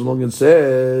Gemara comes along and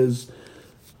says,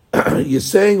 you're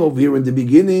saying over here in the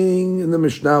beginning, in the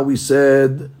Mishnah, we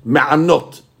said,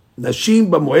 me'anot. Nashim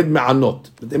b'moed me'anot.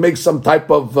 But they make some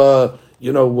type of,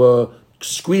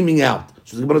 screaming out.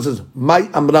 So the Gemara says, Mai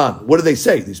Amran. What do they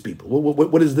say, these people?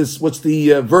 What is this? What's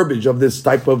the verbiage of this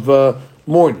type of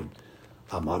mourning?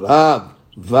 Amarav,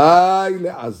 vai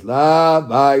le'azla,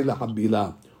 vai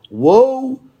le'habila.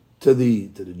 Woe to the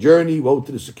journey, woe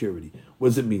to the security. What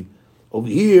does it mean? Over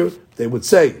here, they would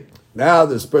say, now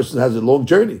this person has a long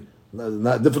journey,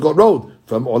 not a difficult road.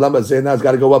 From Olam Hazeh, now it's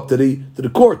got to go up to the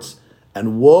courts.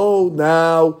 And woe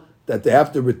now that they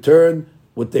have to return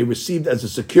what they received as a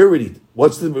security.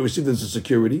 What's the received as a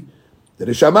security? The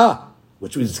neshama,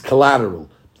 which means collateral.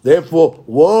 Therefore,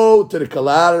 woe to the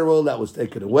collateral that was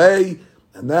taken away,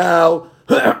 and now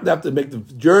they have to make the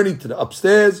journey to the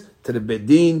upstairs to the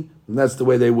bedin, and that's the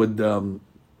way they would.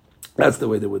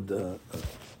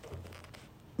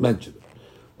 Mention it.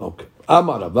 Okay.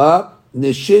 Amar Rava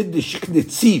Neshid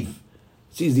Shiknitziv.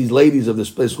 Sees these ladies of this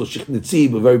place called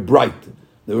Shiknitziv were very bright.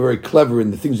 They were very clever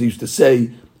in the things they used to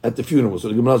say at the funeral. So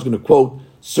the Gemara is going to quote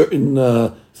certain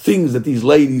things that these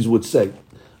ladies would say.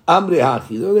 Amre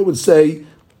Hachi. They would say,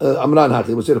 Amran Hachi,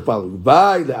 they would say the following.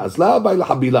 Vai le'azla, vai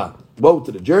le'habila. Woe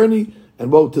to the journey,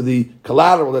 and woe to the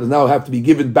collateral that is now have to be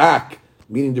given back,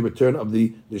 meaning the return of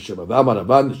the Shema. Amar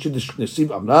Rava Neshid Shiknitziv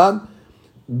Amran.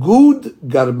 Gud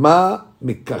garma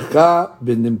mikacha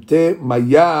v'nimte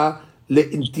maya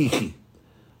le'intichi,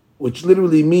 which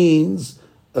literally means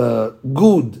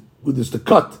gud is the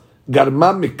cut,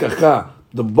 garma mikacha,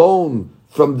 the bone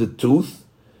from the tooth,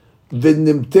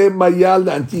 v'nimte maya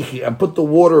le'intichi, and put the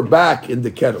water back in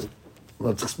the kettle.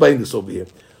 Let's explain this over here.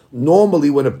 Normally,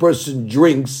 when a person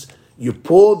drinks, you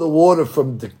pour the water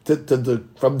from the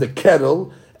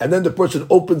kettle, and then the person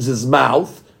opens his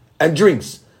mouth and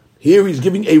drinks. Here he's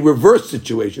giving a reverse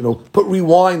situation. Put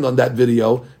rewind on that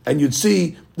video, and you'd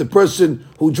see the person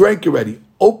who drank already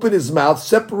open his mouth,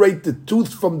 separate the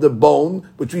tooth from the bone,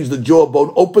 which means the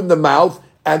jawbone, open the mouth,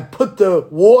 and put the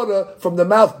water from the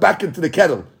mouth back into the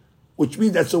kettle, which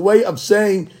means that's a way of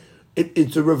saying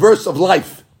it's a reverse of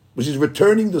life, which is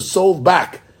returning the soul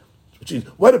back. Which is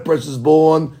when a person is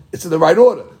born, it's in the right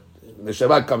order. The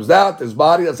Shabbat comes out, his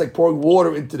body, that's like pouring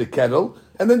water into the kettle,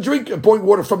 and then pouring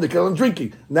water from the kettle and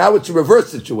drinking. Now it's a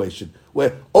reverse situation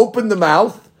where open the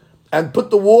mouth and put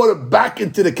the water back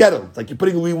into the kettle. It's like you're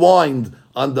putting rewind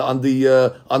on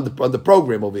the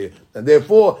program over here, and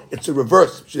therefore it's a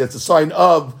reverse. That's a sign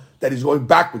of that he's going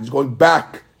backwards. He's going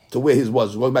back to where he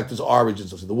was. He's going back to his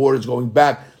origins. So the water is going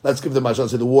back. Let's give the mashal.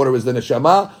 Say the water is the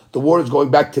neshama. The water is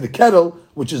going back to the kettle,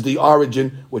 which is the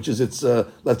origin, which is its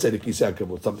let's say the kisei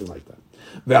or something like that.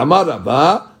 Ve'amar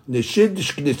Rava Neshid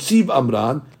Shknitziv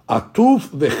Amran Atuf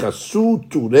vechasu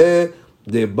ture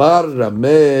debar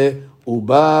rameh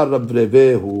ubar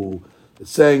rabrevehu.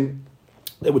 It's saying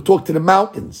they would talk to the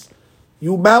mountains.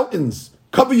 You mountains,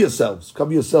 cover yourselves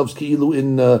ki'ilu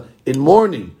in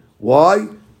mourning. Why?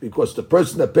 Because the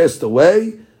person that passed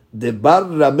away, debar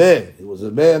rameh, he was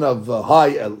a man of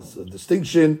high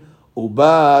distinction,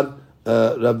 ubar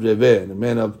rabreveh, a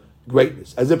man of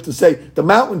greatness, as if to say the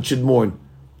mountain should mourn.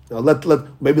 Let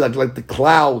maybe like the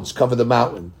clouds cover the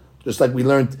mountain, just like we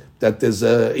learned that there's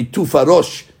a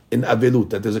tufarosh in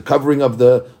Avelut, that there's a covering of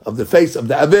the face of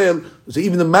the Avel. So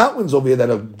even the mountains over here that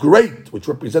are great, which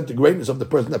represent the greatness of the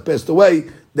person that passed away,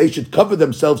 they should cover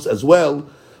themselves as well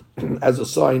as a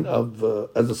sign of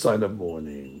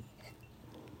mourning.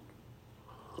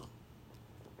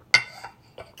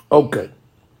 Okay.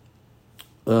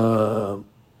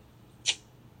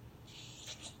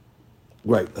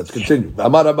 Right, let's continue.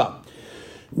 Amar Rabba.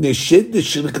 Neshid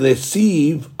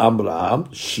Shirknesiv Amram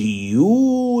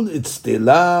Shiul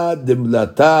Itztela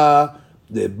Demlata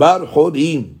Debar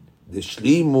Horim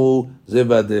Deshlimu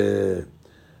Zevade.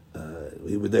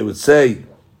 They would say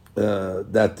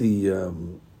that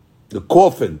the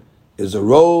coffin is a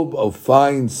robe of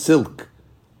fine silk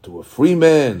to a free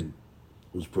man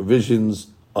whose provisions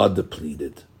are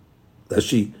depleted. That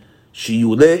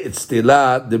Shiule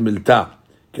Itztela Demilta.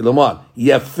 Kilomar,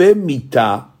 Yafe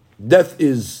Mita, death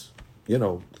is,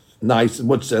 nice in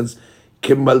what sense?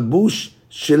 Kemalbush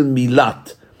shel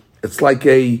milat. It's like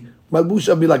a malbush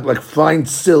would be like fine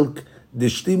silk.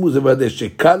 Deshtimu zevade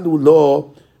shekalu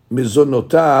lo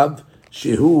mizonotav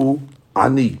shehu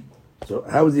ani. So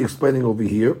how is he explaining over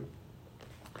here?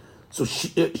 So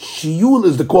shiul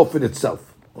is the coffin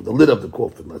itself, or the lid of the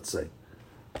coffin, let's say.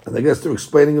 And I guess they're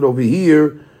explaining it over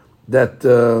here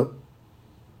that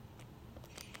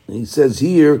he says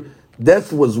here,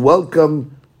 death was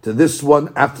welcome to this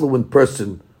one affluent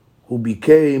person who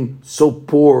became so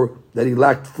poor that he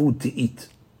lacked food to eat.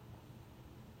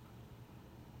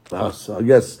 So I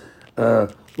guess,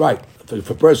 right, if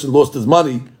a person lost his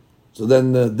money, so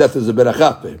then death is a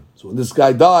berakah for him. So when this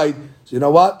guy died, so you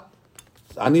know what?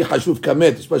 Ani hashuv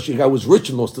kamet, especially a guy who was rich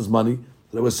and lost his money.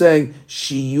 So they were saying,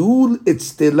 shiul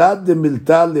itztelad de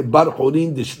milta lebar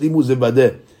chorin de shlimu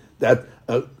zevadeh. That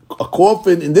a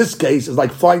coffin, in this case, is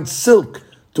like fine silk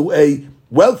to a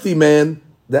wealthy man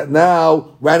that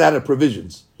now ran out of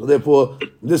provisions. So therefore,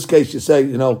 in this case, you say,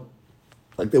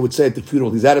 like they would say at the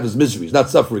funeral, he's out of his misery, he's not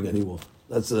suffering anymore.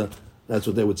 That's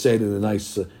what they would say it in a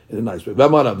nice way.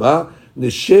 V'amarava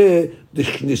neshe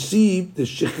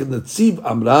d'shichnetziv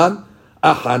amran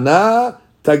achana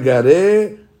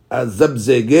tagare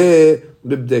azabzege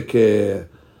mibdeke.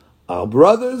 Our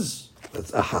brothers,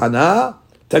 that's achana.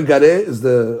 Tagare is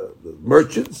the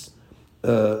merchants.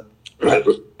 Rabbi,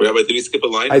 did we skip a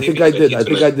line? I think I did.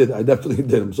 I definitely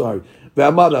did. I'm sorry.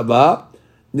 Ve'amarava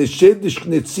neshe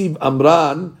d'shichnetziv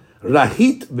amran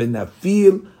rahit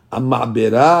v'nafil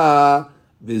amabera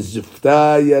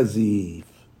v'zifta yazif.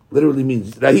 Literally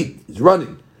means rahit. He's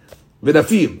running.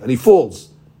 V'nafil, and he falls.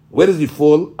 Where does he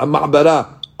fall?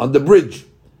 Amabera, on the bridge.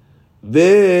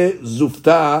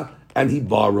 Ve'zufta, and he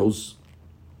borrows.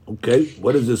 Okay,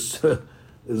 what is this?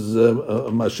 This is a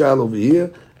mashal over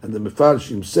here, and the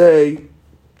Mefarshim say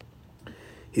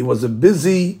he was a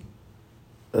busy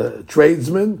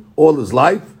tradesman all his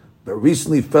life, but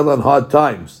recently fell on hard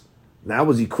times. Now,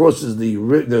 as he crosses the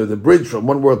bridge from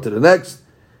one world to the next,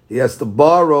 he has to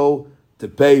borrow to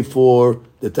pay for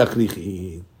the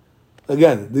takrichi.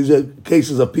 Again, these are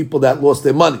cases of people that lost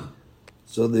their money.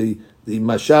 So the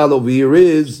mashal over here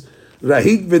is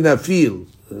rahit v'nafil.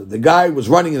 The guy was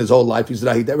running in his whole life. He's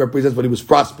rahit. That represents when he was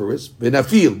prosperous.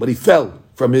 V'nafil, but he fell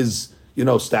from his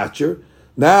stature.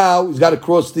 Now he's got to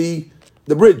cross the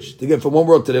bridge to get from one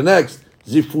world to the next.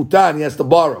 Zifutan, he has to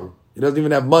borrow. He doesn't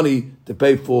even have money to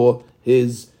pay for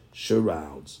his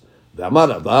shrouds.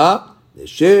 V'amarava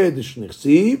neshe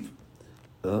d'shnichsiv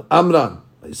amran.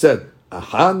 He said,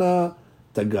 ahana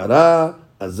tagara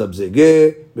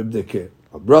azabzege bibdeke.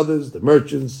 Our brothers, the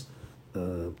merchants,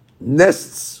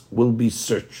 nests will be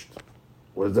searched.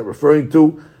 What is that referring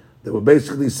to? They were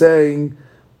basically saying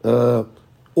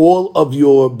all of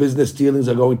your business dealings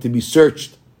are going to be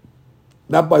searched,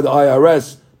 not by the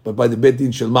IRS, but by the Beit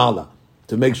Din Shel Ma'ala,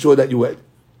 to make sure that you are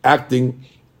acting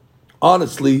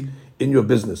honestly in your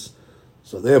business.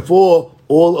 So therefore,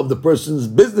 all of the person's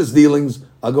business dealings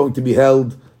are going to be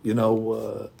held,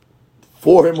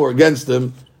 for him or against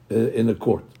him in a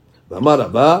court.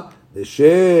 V'amarava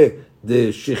deshe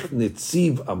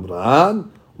deshichnetziv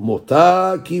amran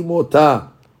mota ki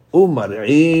mota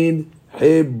umar'in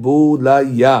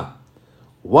hebulaya.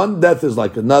 One death is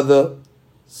like another.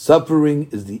 Suffering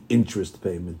is the interest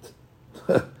payment,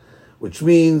 which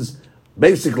means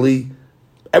basically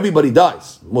everybody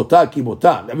dies. Mota ki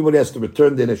mota. Everybody has to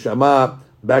return their neshama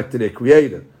back to their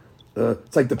creator.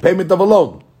 It's like the payment of a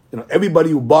loan.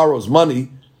 Everybody who borrows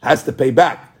money has to pay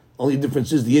back. Only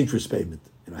difference is the interest payment.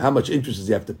 How much interest does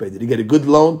he have to pay? Did he get a good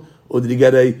loan or did he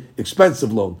get a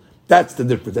expensive loan? That's the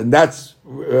difference, and that's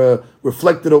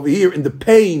reflected over here in the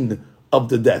pain of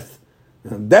the death.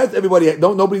 Death,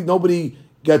 nobody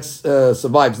gets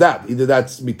survives that. Either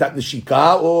that's mitat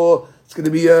neshika or it's going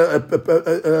to be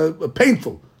a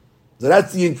painful. So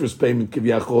that's the interest payment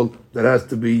kivyachol that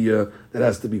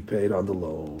has to be paid on the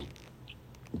loan.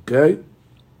 Okay,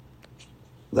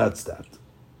 that's that.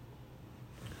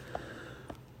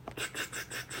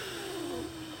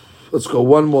 Let's go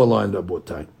one more line,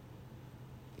 Rabotai.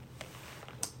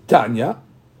 Tanya,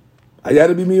 היה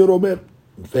רבי מאיר אומר,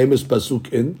 famous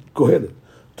pasuk in Kohelet,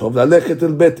 טוב ללכת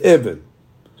אל בית אבל.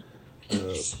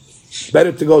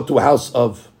 Better to go to a house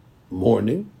of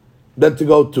mourning than to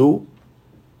go to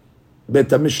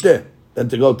בית המשתה, than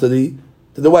to go to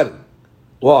the wedding.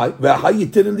 Why? והחי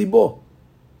ייתן ליבו.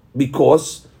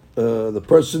 Because the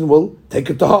person will take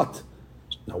it to heart.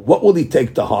 Now, what will he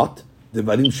take to heart?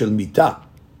 דברים של מיתה.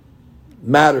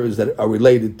 Matters that are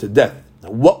related to death. Now,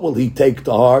 what will he take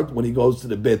to heart when he goes to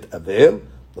the Beit Avel?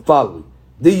 The following: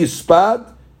 Di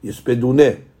yispad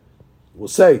yispeduneh. We'll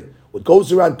say what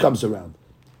goes around comes around.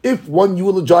 If one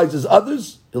eulogizes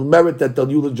others, he'll merit that they'll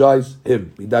eulogize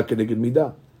him. Midah keneged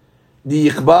midah. Di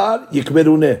yikbar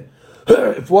yikberuneh.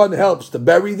 If one helps to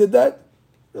bury the dead,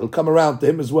 it'll come around to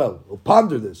him as well. He'll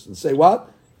ponder this and say, "What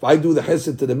if I do the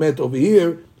chesed to the met over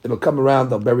here? it'll come around,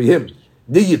 they'll bury him.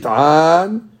 Di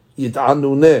yit'an,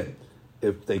 yit'anuneh.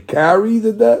 If they carry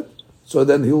the dead, so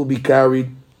then he will be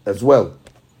carried as well.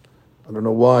 I don't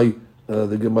know why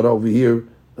the Gemara over here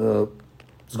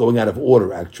is going out of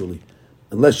order, actually.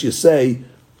 Unless you say,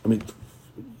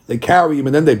 they carry him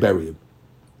and then they bury him.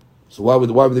 So why would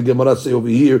the Gemara say over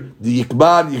here, the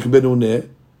yikbar yikbenuneh,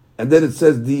 and then it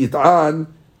says the yit'an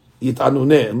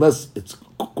yit'anuneh, unless it's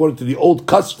according to the old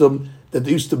custom that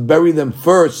they used to bury them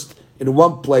first in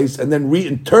one place and then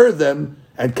reinter them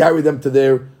and carry them to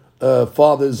their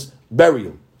father's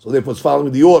burial. So therefore it's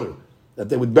following the order, that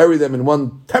they would bury them in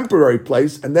one temporary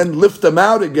place and then lift them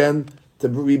out again to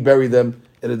rebury them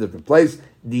in a different place.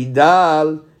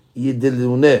 Didal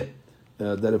yidiluneh,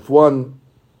 that if one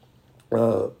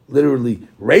literally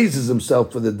raises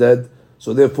himself for the dead,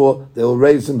 so therefore they will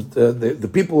raise him. The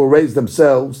people will raise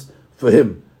themselves for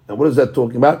him. And what is that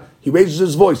talking about? He raises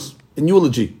his voice in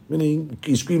eulogy, meaning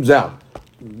he screams out.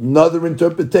 Another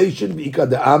interpretation, V'ika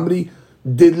de Amri,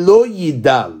 Dilo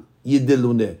Yidal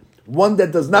Yidiluneh. One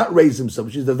that does not raise himself,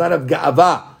 which does not have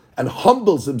ga'ava, and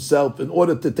humbles himself in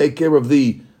order to take care of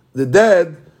the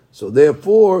dead. So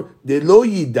therefore, Dilo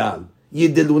Yidal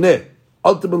Yidiluneh.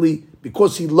 Ultimately,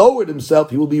 because he lowered himself,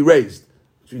 he will be raised.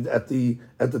 At the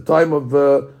time of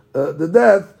the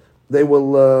death, they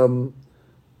will,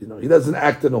 he doesn't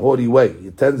act in a haughty way. He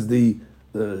attends the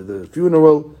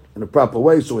funeral in a proper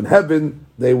way. So in heaven,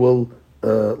 they will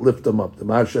lift him up. The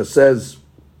Maharsha says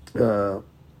that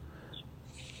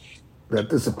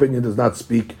this opinion does not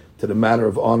speak to the matter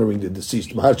of honoring the deceased.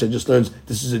 The Maharsha just learns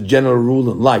this is a general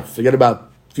rule in life. Forget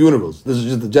about funerals. This is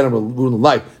just a general rule in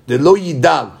life. De lo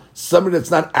yidal. Somebody that's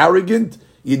not arrogant,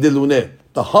 yidiluneh.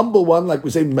 The humble one, like we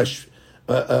say,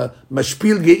 mashpil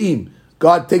ge'im.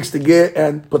 God takes the ge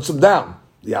and puts him down.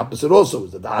 The opposite also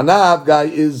is that the anav guy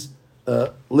is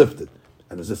lifted.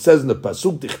 And as it says in the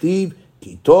pasuk, tichtiv,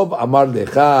 ki tov amar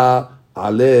lecha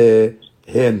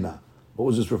alehena. What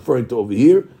was this referring to over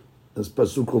here? This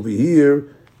pasuk over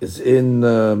here is in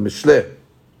Mishleh.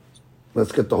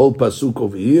 Let's get the whole pasuk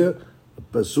over here. The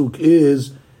pasuk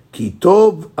is ki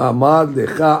tov amar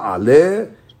lecha aleh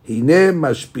hine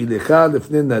mashpilecha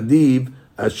lefnei nadiv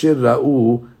asher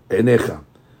ra'u enecha.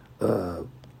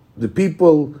 The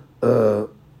people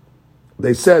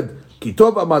they said ki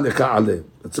tov amar lecha aleh.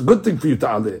 It's a good thing for you to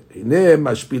aleh. Hine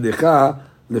mashpilecha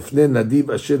lefnei nadiv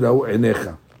asher ra'u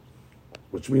enecha.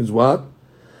 Which means what?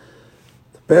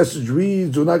 The passage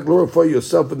reads, do not glorify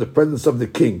yourself in the presence of the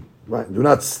king. Right? Do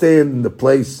not stand in the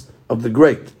place of the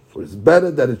great. For it's better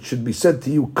that it should be said to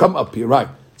you, come up here. Right?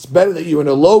 It's better that you're in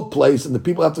a low place and the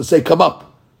people have to say, come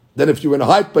up, than if you're in a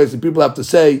high place and people have to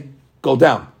say, go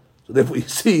down. So therefore you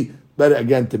see, better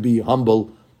again to be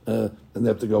humble and they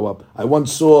have to go up. I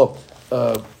once saw,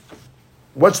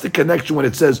 what's the connection when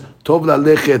it says, Tov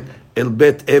lalechet el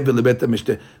bet evel le bet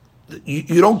mishteh?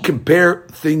 You don't compare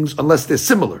things unless they're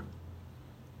similar.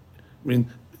 I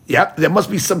mean, there must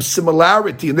be some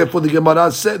similarity, and therefore the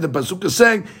Gemara said, the Pasuk is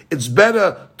saying, it's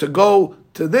better to go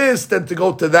to this than to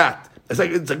go to that.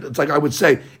 It's like I would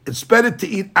say, it's better to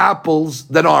eat apples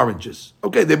than oranges.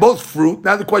 Okay, they're both fruit.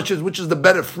 Now the question is, which is the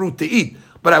better fruit to eat?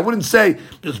 But I wouldn't say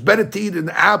it's better to eat an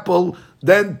apple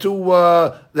than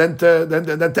to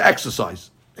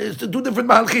exercise. It's two different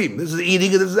mahalchim. This is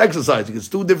eating and this is exercising. It's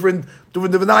two different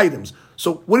items.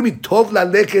 So what do you mean? Tov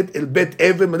lalechet el bet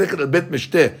evim, lalechet el bet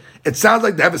mishteh. It sounds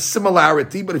like they have a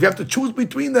similarity, but if you have to choose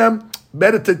between them,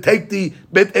 better to take the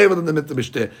bet evim than the bet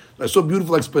mishteh. I saw a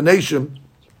beautiful explanation,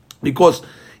 because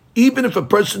even if a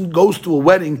person goes to a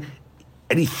wedding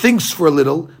and he thinks for a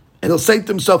little, and he'll say to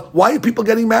himself, why are people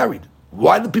getting married?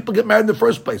 Why do people get married in the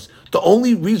first place? The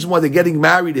only reason why they're getting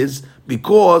married is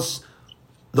because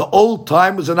the old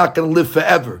timers are not going to live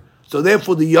forever. So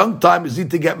therefore the young timers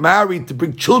need to get married to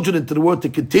bring children into the world to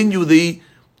continue the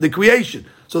creation.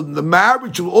 So the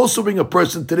marriage will also bring a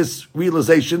person to this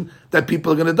realization that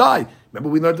people are going to die. Remember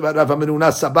we learned about Rav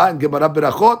Amenuna Sabah and Gemara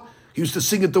Berachot? He used to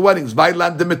sing at the weddings,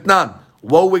 Vailan de Mitnan.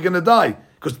 Whoa, we're going to die.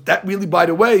 Because that really, by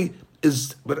the way,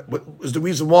 is the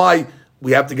reason why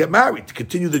we have to get married, to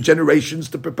continue the generations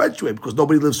to perpetuate, because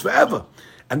nobody lives forever.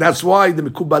 And that's why the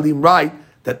Mekubalim write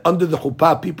that under the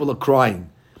chuppah people are crying.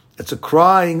 It's a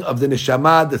crying of the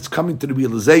neshama that's coming to the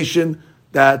realization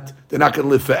that they're not going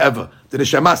to live forever. The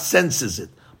neshama senses it.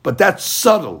 But that's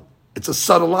subtle. It's a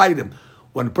subtle item.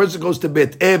 When a person goes to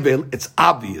Bet Evel, it's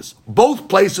obvious. Both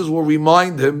places will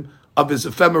remind him of his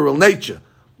ephemeral nature.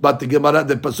 But the Gemara,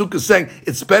 the Pasuk is saying,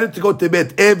 it's better to go to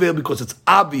Bet Evel because it's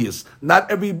obvious. Not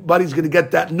everybody's going to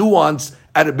get that nuance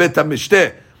at a Bet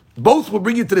HaMishteh. Both will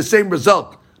bring you to the same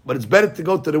result. But it's better to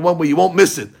go to the one where you won't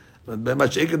miss it.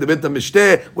 Masha'ika debit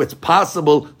mishteh, where it's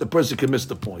possible the person can miss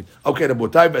the point. Okay,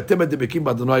 Rabotai, v'atem debekim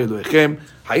b'Adonai Elohechem,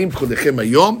 ha'im chudechem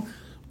hayom.